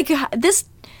 You know, like, this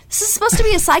is supposed to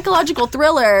be a psychological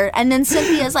thriller, and then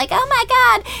Cynthia's like, oh, my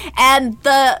God, and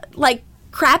the, like,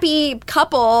 crappy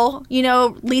couple, you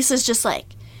know, Lisa's just like,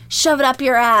 shove it up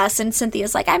your ass, and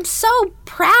Cynthia's like, I'm so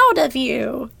proud of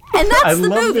you, and that's the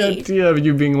movie. I love the idea of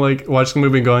you being, like, watching the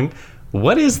movie and going,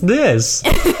 what is this?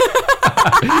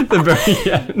 At the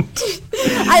very end.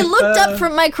 I looked up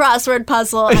from my crossword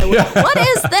puzzle and I went, what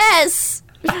is this?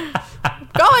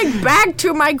 Going back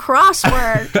to my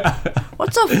crossword.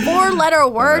 What's a 4-letter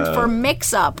word for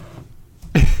mix-up?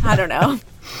 I don't know.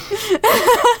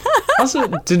 Also,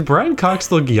 did Brian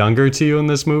Cox look younger to you in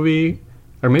this movie?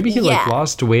 Or maybe he like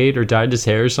lost weight or dyed his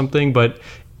hair or something, but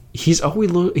he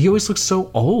always looks so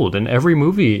old in every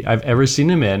movie I've ever seen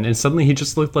him in, and suddenly he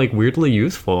just looked like weirdly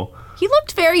youthful. He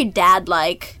looked very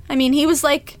dad-like. I mean, he was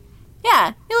like,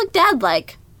 yeah, he looked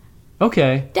dad-like.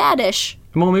 Okay. Daddish.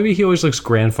 Well, maybe he always looks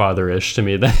grandfather-ish to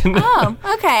me then. Oh,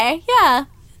 okay. Yeah.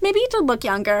 Maybe he did look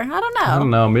younger. I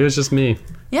don't know. Maybe it's just me.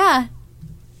 Yeah.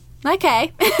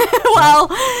 Okay. Well,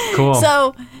 cool.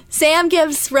 So Sam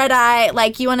gives Red Eye,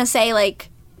 like, you want to say, like,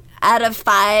 out of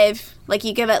 5... Like,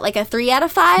 you give it, like, a 3 out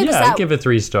of 5? Yeah, I give it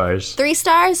 3 stars. 3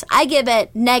 stars? I give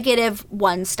it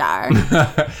 -1 star.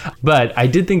 But I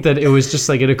did think that it was just,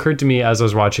 like, it occurred to me as I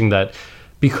was watching that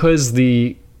because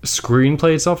the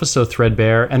screenplay itself is so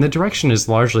threadbare and the direction is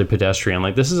largely pedestrian.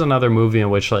 Like, this is another movie in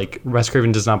which, like, Wes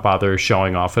Craven does not bother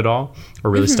showing off at all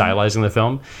or really stylizing the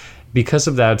film. Because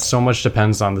of that, so much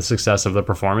depends on the success of the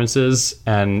performances.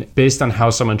 And based on how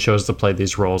someone chose to play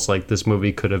these roles, like, this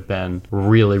movie could have been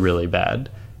really, really bad.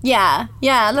 Yeah,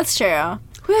 that's true.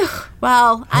 Whew.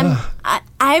 Well,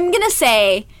 I'm gonna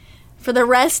say, for the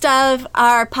rest of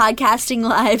our podcasting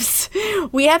lives,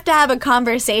 we have to have a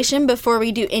conversation before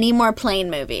we do any more plane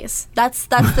movies. That's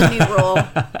the new rule.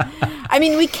 I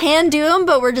mean, we can do them,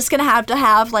 but we're just gonna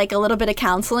have like a little bit of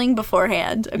counseling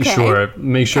beforehand. Okay. Sure.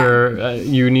 Make sure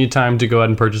you need time to go ahead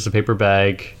and purchase a paper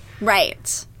bag.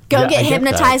 Right. Go get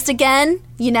hypnotized again.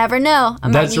 You never know.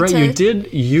 That's right.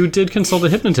 You did consult a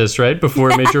hypnotist, right,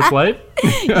 before it made your flight?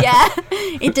 Yeah,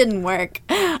 it didn't work.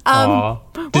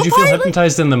 Did you feel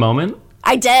hypnotized in the moment?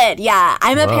 I did, yeah.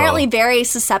 I'm apparently very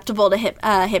susceptible to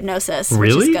hypnosis,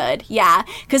 which is good. Yeah,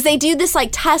 because they do this, like,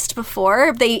 test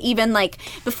before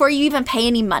before you even pay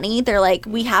any money. They're like,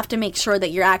 we have to make sure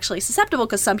that you're actually susceptible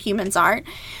because some humans aren't.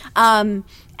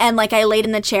 And, like, I laid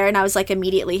in the chair and I was, like,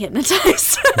 immediately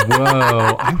hypnotized.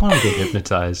 Whoa, I want to get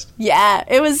hypnotized. Yeah,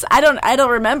 it was, I don't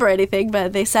remember anything,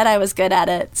 but they said I was good at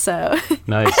it, so.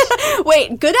 Nice.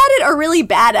 Wait, good at it or really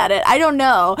bad at it? I don't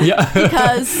know. Yeah.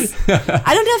 Because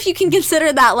I don't know if you can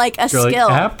consider that, like, a skill.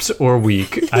 Like, apt or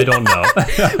weak? I don't know.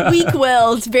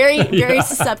 Weak-willed, very, very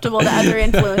susceptible to other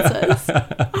influences.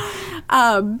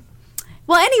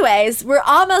 Well, anyways, we're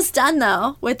almost done,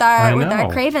 though, with our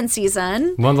Craven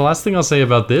season. Well, the last thing I'll say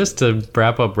about this, to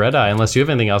wrap up Red Eye, unless you have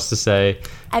anything else to say,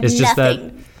 is just that...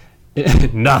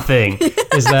 nothing.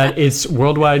 Is that its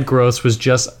worldwide gross was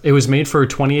it was made for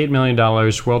 $28 million.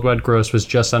 Worldwide gross was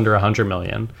just under $100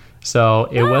 million. So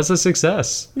it was a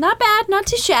success. Not bad, not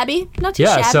too shabby, not too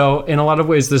Yeah, shabby. so in a lot of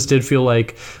ways, this did feel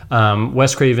like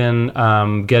Wes Craven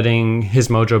getting his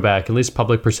mojo back, at least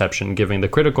public perception, giving the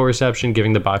critical reception,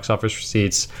 giving the box office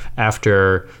receipts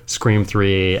after Scream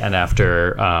 3 and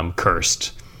after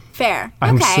Cursed. Fair.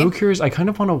 I'm okay. so curious. I kind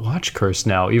of want to watch Cursed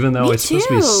now, even though Me it's supposed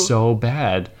to be too. so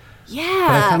bad. Yeah.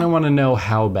 But I kind of want to know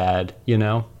how bad, you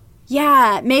know?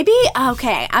 Yeah, maybe.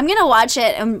 Okay, I'm gonna watch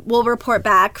it and we'll report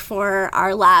back for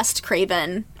our last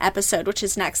Craven episode, which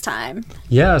is next time.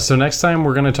 Yeah, so next time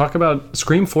we're going to talk about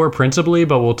Scream 4 principally,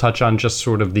 but we'll touch on just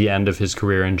sort of the end of his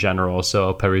career in general.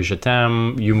 So Paris Je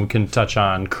t'aime, you can touch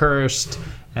on Cursed,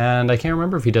 and I can't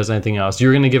remember if he does anything else.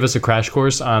 You're going to give us a crash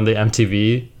course on the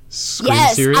MTV Scream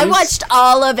series? I watched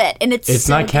all of it, and it's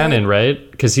so not canon, good.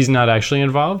 right? Because he's not actually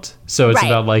involved. So it's Right.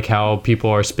 about like how people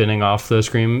are spinning off the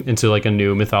Scream into like a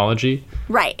new mythology.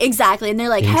 Right, exactly. And they're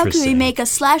like, how can we Interesting. make a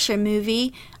slasher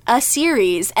movie a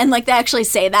series? And like they actually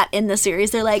say that in the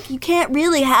series. They're like, you can't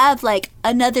really have like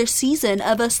another season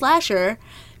of a slasher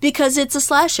because it's a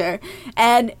slasher.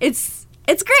 And it's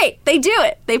great. They do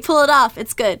it. They pull it off.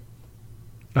 It's good.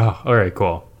 Oh, all right,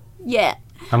 cool. Yeah.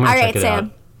 I'm gonna All check right, it Sam.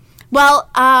 out. Well,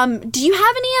 do you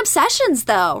have any obsessions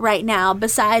though right now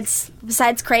besides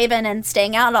Craven and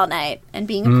staying out all night and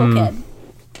being a cool kid?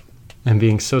 I'm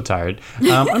being so tired.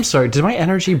 I'm sorry. Did my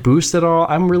energy boost at all?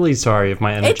 I'm really sorry if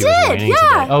my It energy was did, waning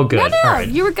yeah. today. Oh, good. No, All right.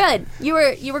 you were good. You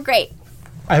were great.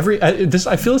 I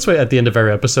feel this way at the end of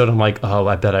every episode. I'm like, oh,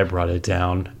 I bet I brought it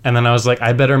down. And then I was like,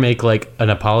 I better make like an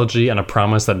apology and a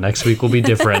promise that next week will be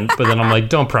different. But then I'm like,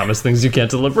 don't promise things you can't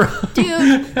deliver.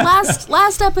 Dude,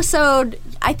 last episode,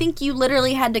 I think you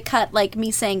literally had to cut like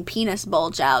me saying penis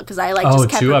bulge out because I like Oh, just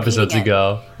kept 2 repeating episodes it.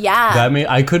 ago. Yeah. That mean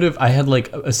I had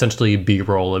like essentially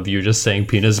B-roll of you just saying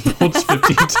penis bulge 15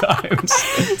 times.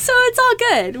 So it's all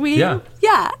good. Yeah.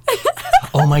 Yeah.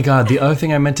 Oh my God. The other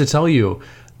thing I meant to tell you,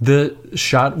 the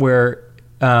shot where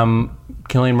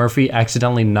Cillian Murphy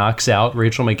accidentally knocks out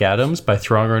Rachel McAdams by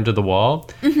throwing her into the wall.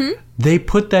 Mm-hmm. They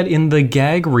put that in the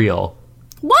gag reel.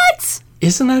 What?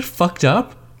 Isn't that fucked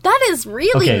up? That is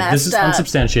really Okay, messed this is up.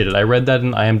 unsubstantiated. I read that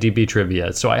in IMDb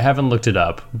trivia, so I haven't looked it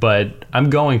up, but I'm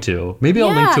going to. Maybe I'll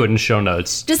link Yeah. to it in show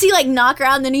notes. Does he like knock her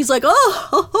out and then he's like,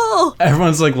 oh.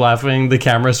 Everyone's like laughing. The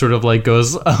camera sort of like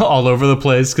goes all over the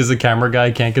place because the camera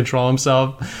guy can't control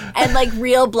himself. And like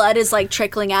real blood is like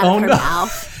trickling out Oh, of her no.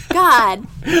 mouth. God,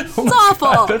 it's Oh my awful.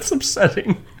 God, that's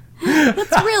upsetting.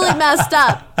 It's really messed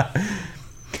up.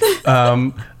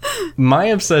 My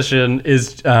obsession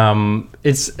is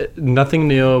it's nothing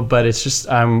new, but it's just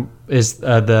is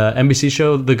the NBC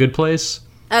show The Good Place.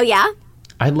 Oh yeah?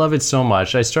 I love it so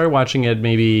much. I started watching it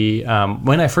maybe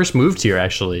when I first moved here.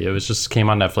 Actually, it was just came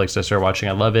on Netflix. I started watching.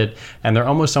 I love it, and they're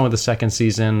almost done with the second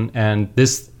season. And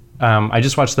this, I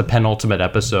just watched the penultimate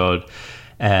episode,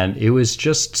 and it was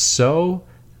just so.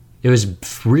 It was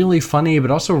really funny,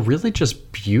 but also really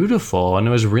just beautiful, and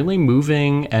it was really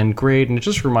moving and great. And it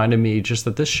just reminded me just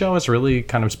that this show is really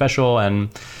kind of special and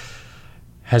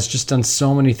has just done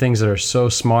so many things that are so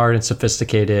smart and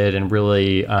sophisticated and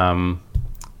really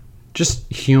just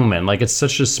human. Like, it's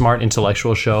such a smart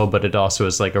intellectual show, but it also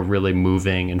is like a really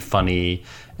moving and funny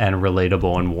and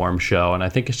relatable and warm show. And I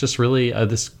think it's just really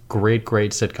this great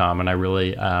sitcom, and I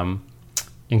really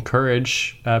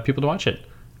encourage people to watch it.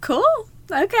 Cool.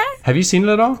 Okay. Have you seen it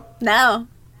at all? No.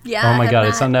 Yeah. Oh my I God,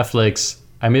 have it's on not. Netflix.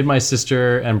 I made my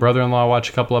sister and brother-in-law watch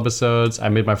a couple episodes. I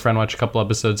made my friend watch a couple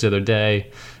episodes the other day.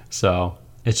 So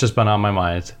it's just been on my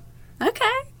mind.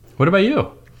 Okay. What about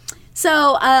you? So,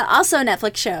 also a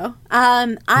Netflix show.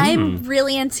 I'm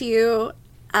really into,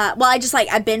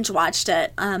 I binge watched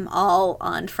it all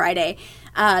on Friday.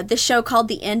 The show called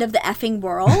The End of the Effing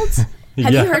World. Have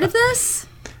Yeah. you heard of this?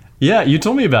 Yeah, you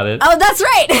told me about it. Oh, that's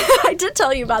right. I did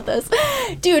tell you about this.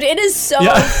 Dude, it is so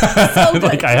good.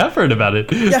 Like, I have heard about it.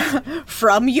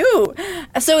 From you.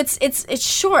 So it's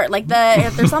short. Like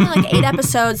there's only like 8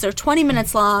 episodes. They're 20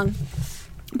 minutes long.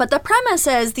 But the premise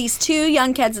is these 2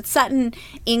 young kids. It's set in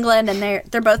England, and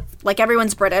they're both like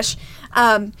everyone's British.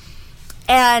 And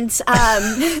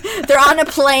they're on a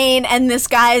plane, and this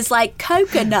guy's like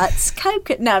coconuts.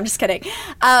 No, I'm just kidding.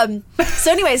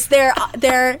 So, anyways,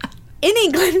 they're in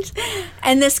England,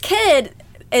 and this kid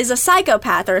is a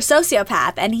psychopath or a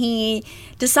sociopath, and he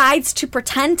decides to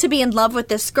pretend to be in love with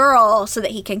this girl so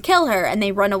that he can kill her, and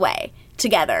they run away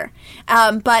together.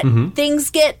 But things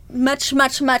get much,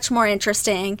 much, much more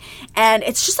interesting. And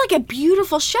it's just like a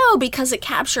beautiful show because it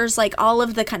captures like all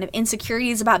of the kind of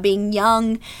insecurities about being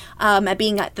young, at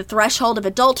being at the threshold of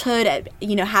adulthood, at,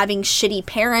 you know, having shitty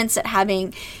parents, at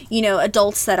having, you know,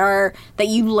 adults that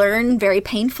you learn very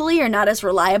painfully are not as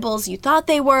reliable as you thought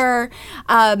they were.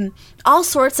 All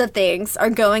sorts of things are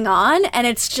going on. And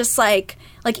it's just like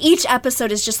each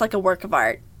episode is just like a work of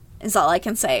art. Is all I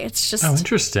can say. It's just... Oh,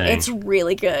 interesting. It's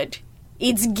really good.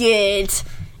 It's good.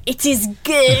 It is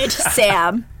good,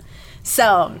 Sam.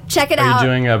 So, check it out. Are you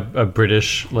doing a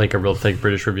British, like a real fake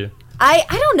British review? I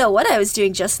don't know what I was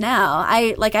doing just now.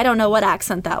 I don't know what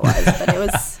accent that was, but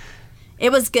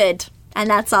it was good. And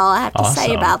that's all I have to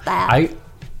say about that.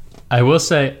 I will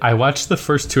say, I watched the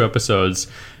first 2 episodes,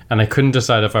 and I couldn't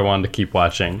decide if I wanted to keep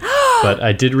watching. But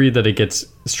I did read that it gets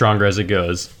stronger as it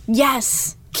goes.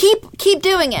 Yes. Keep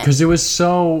doing it. Because it was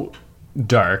so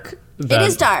dark. It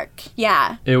is dark,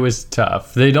 yeah. It was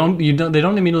tough. They don't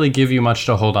immediately give you much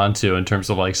to hold on to in terms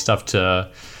of like stuff to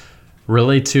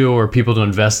relate to or people to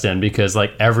invest in, because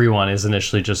like everyone is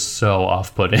initially just so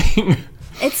off-putting.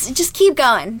 It's just keep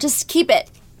going. Just keep it.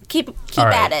 Keep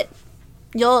at it.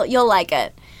 You'll like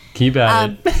it. Keep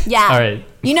at it. Yeah. All right.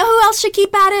 You know who else should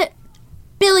keep at it?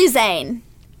 Billy Zane.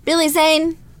 Billy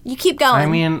Zane, you keep going. I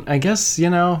mean, I guess, you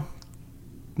know,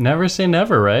 never say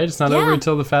never, right? It's not over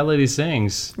until the fat lady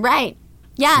sings. Right.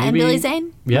 Yeah, maybe, and Billy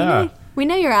Zane. Yeah. We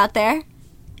know you're out there.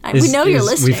 We know you're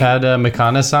listening. We've had a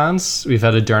McConaissance. We've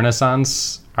had a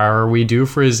Dernissance. Are we due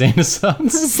for a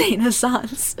Zainaissance?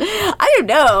 Zainaissance. I don't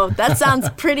know. That sounds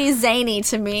pretty zany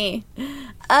to me.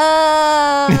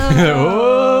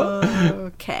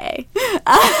 Okay.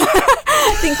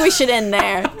 I think we should end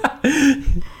there.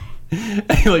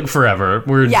 Like forever.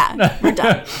 We're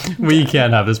done. We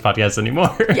can't have this podcast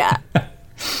anymore. Yeah.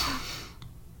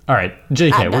 All right,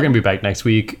 JK, we're going to be back next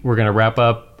week. We're going to wrap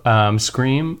up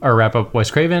Scream, or wrap up Wes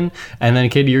Craven, and then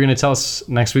Katie, you're going to tell us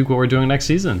next week what we're doing next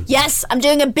season. Yes, I'm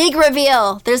doing a big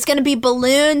reveal. There's going to be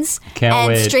balloons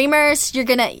and streamers. You're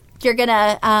gonna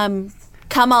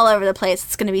come all over the place.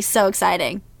 It's going to be so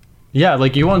exciting. Yeah,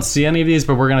 like you won't see any of these,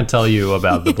 but we're going to tell you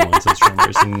about the balloons and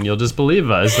streamers, and you'll just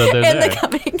believe us that they're there. And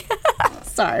coming.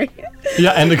 Sorry.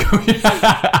 Yeah, and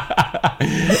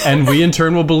and we in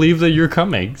turn will believe that you're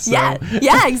coming. So.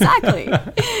 Yeah, exactly.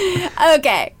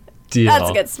 Okay. Deal. That's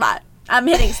a good spot. I'm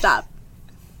hitting stop.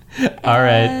 All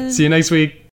right. See you next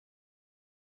week.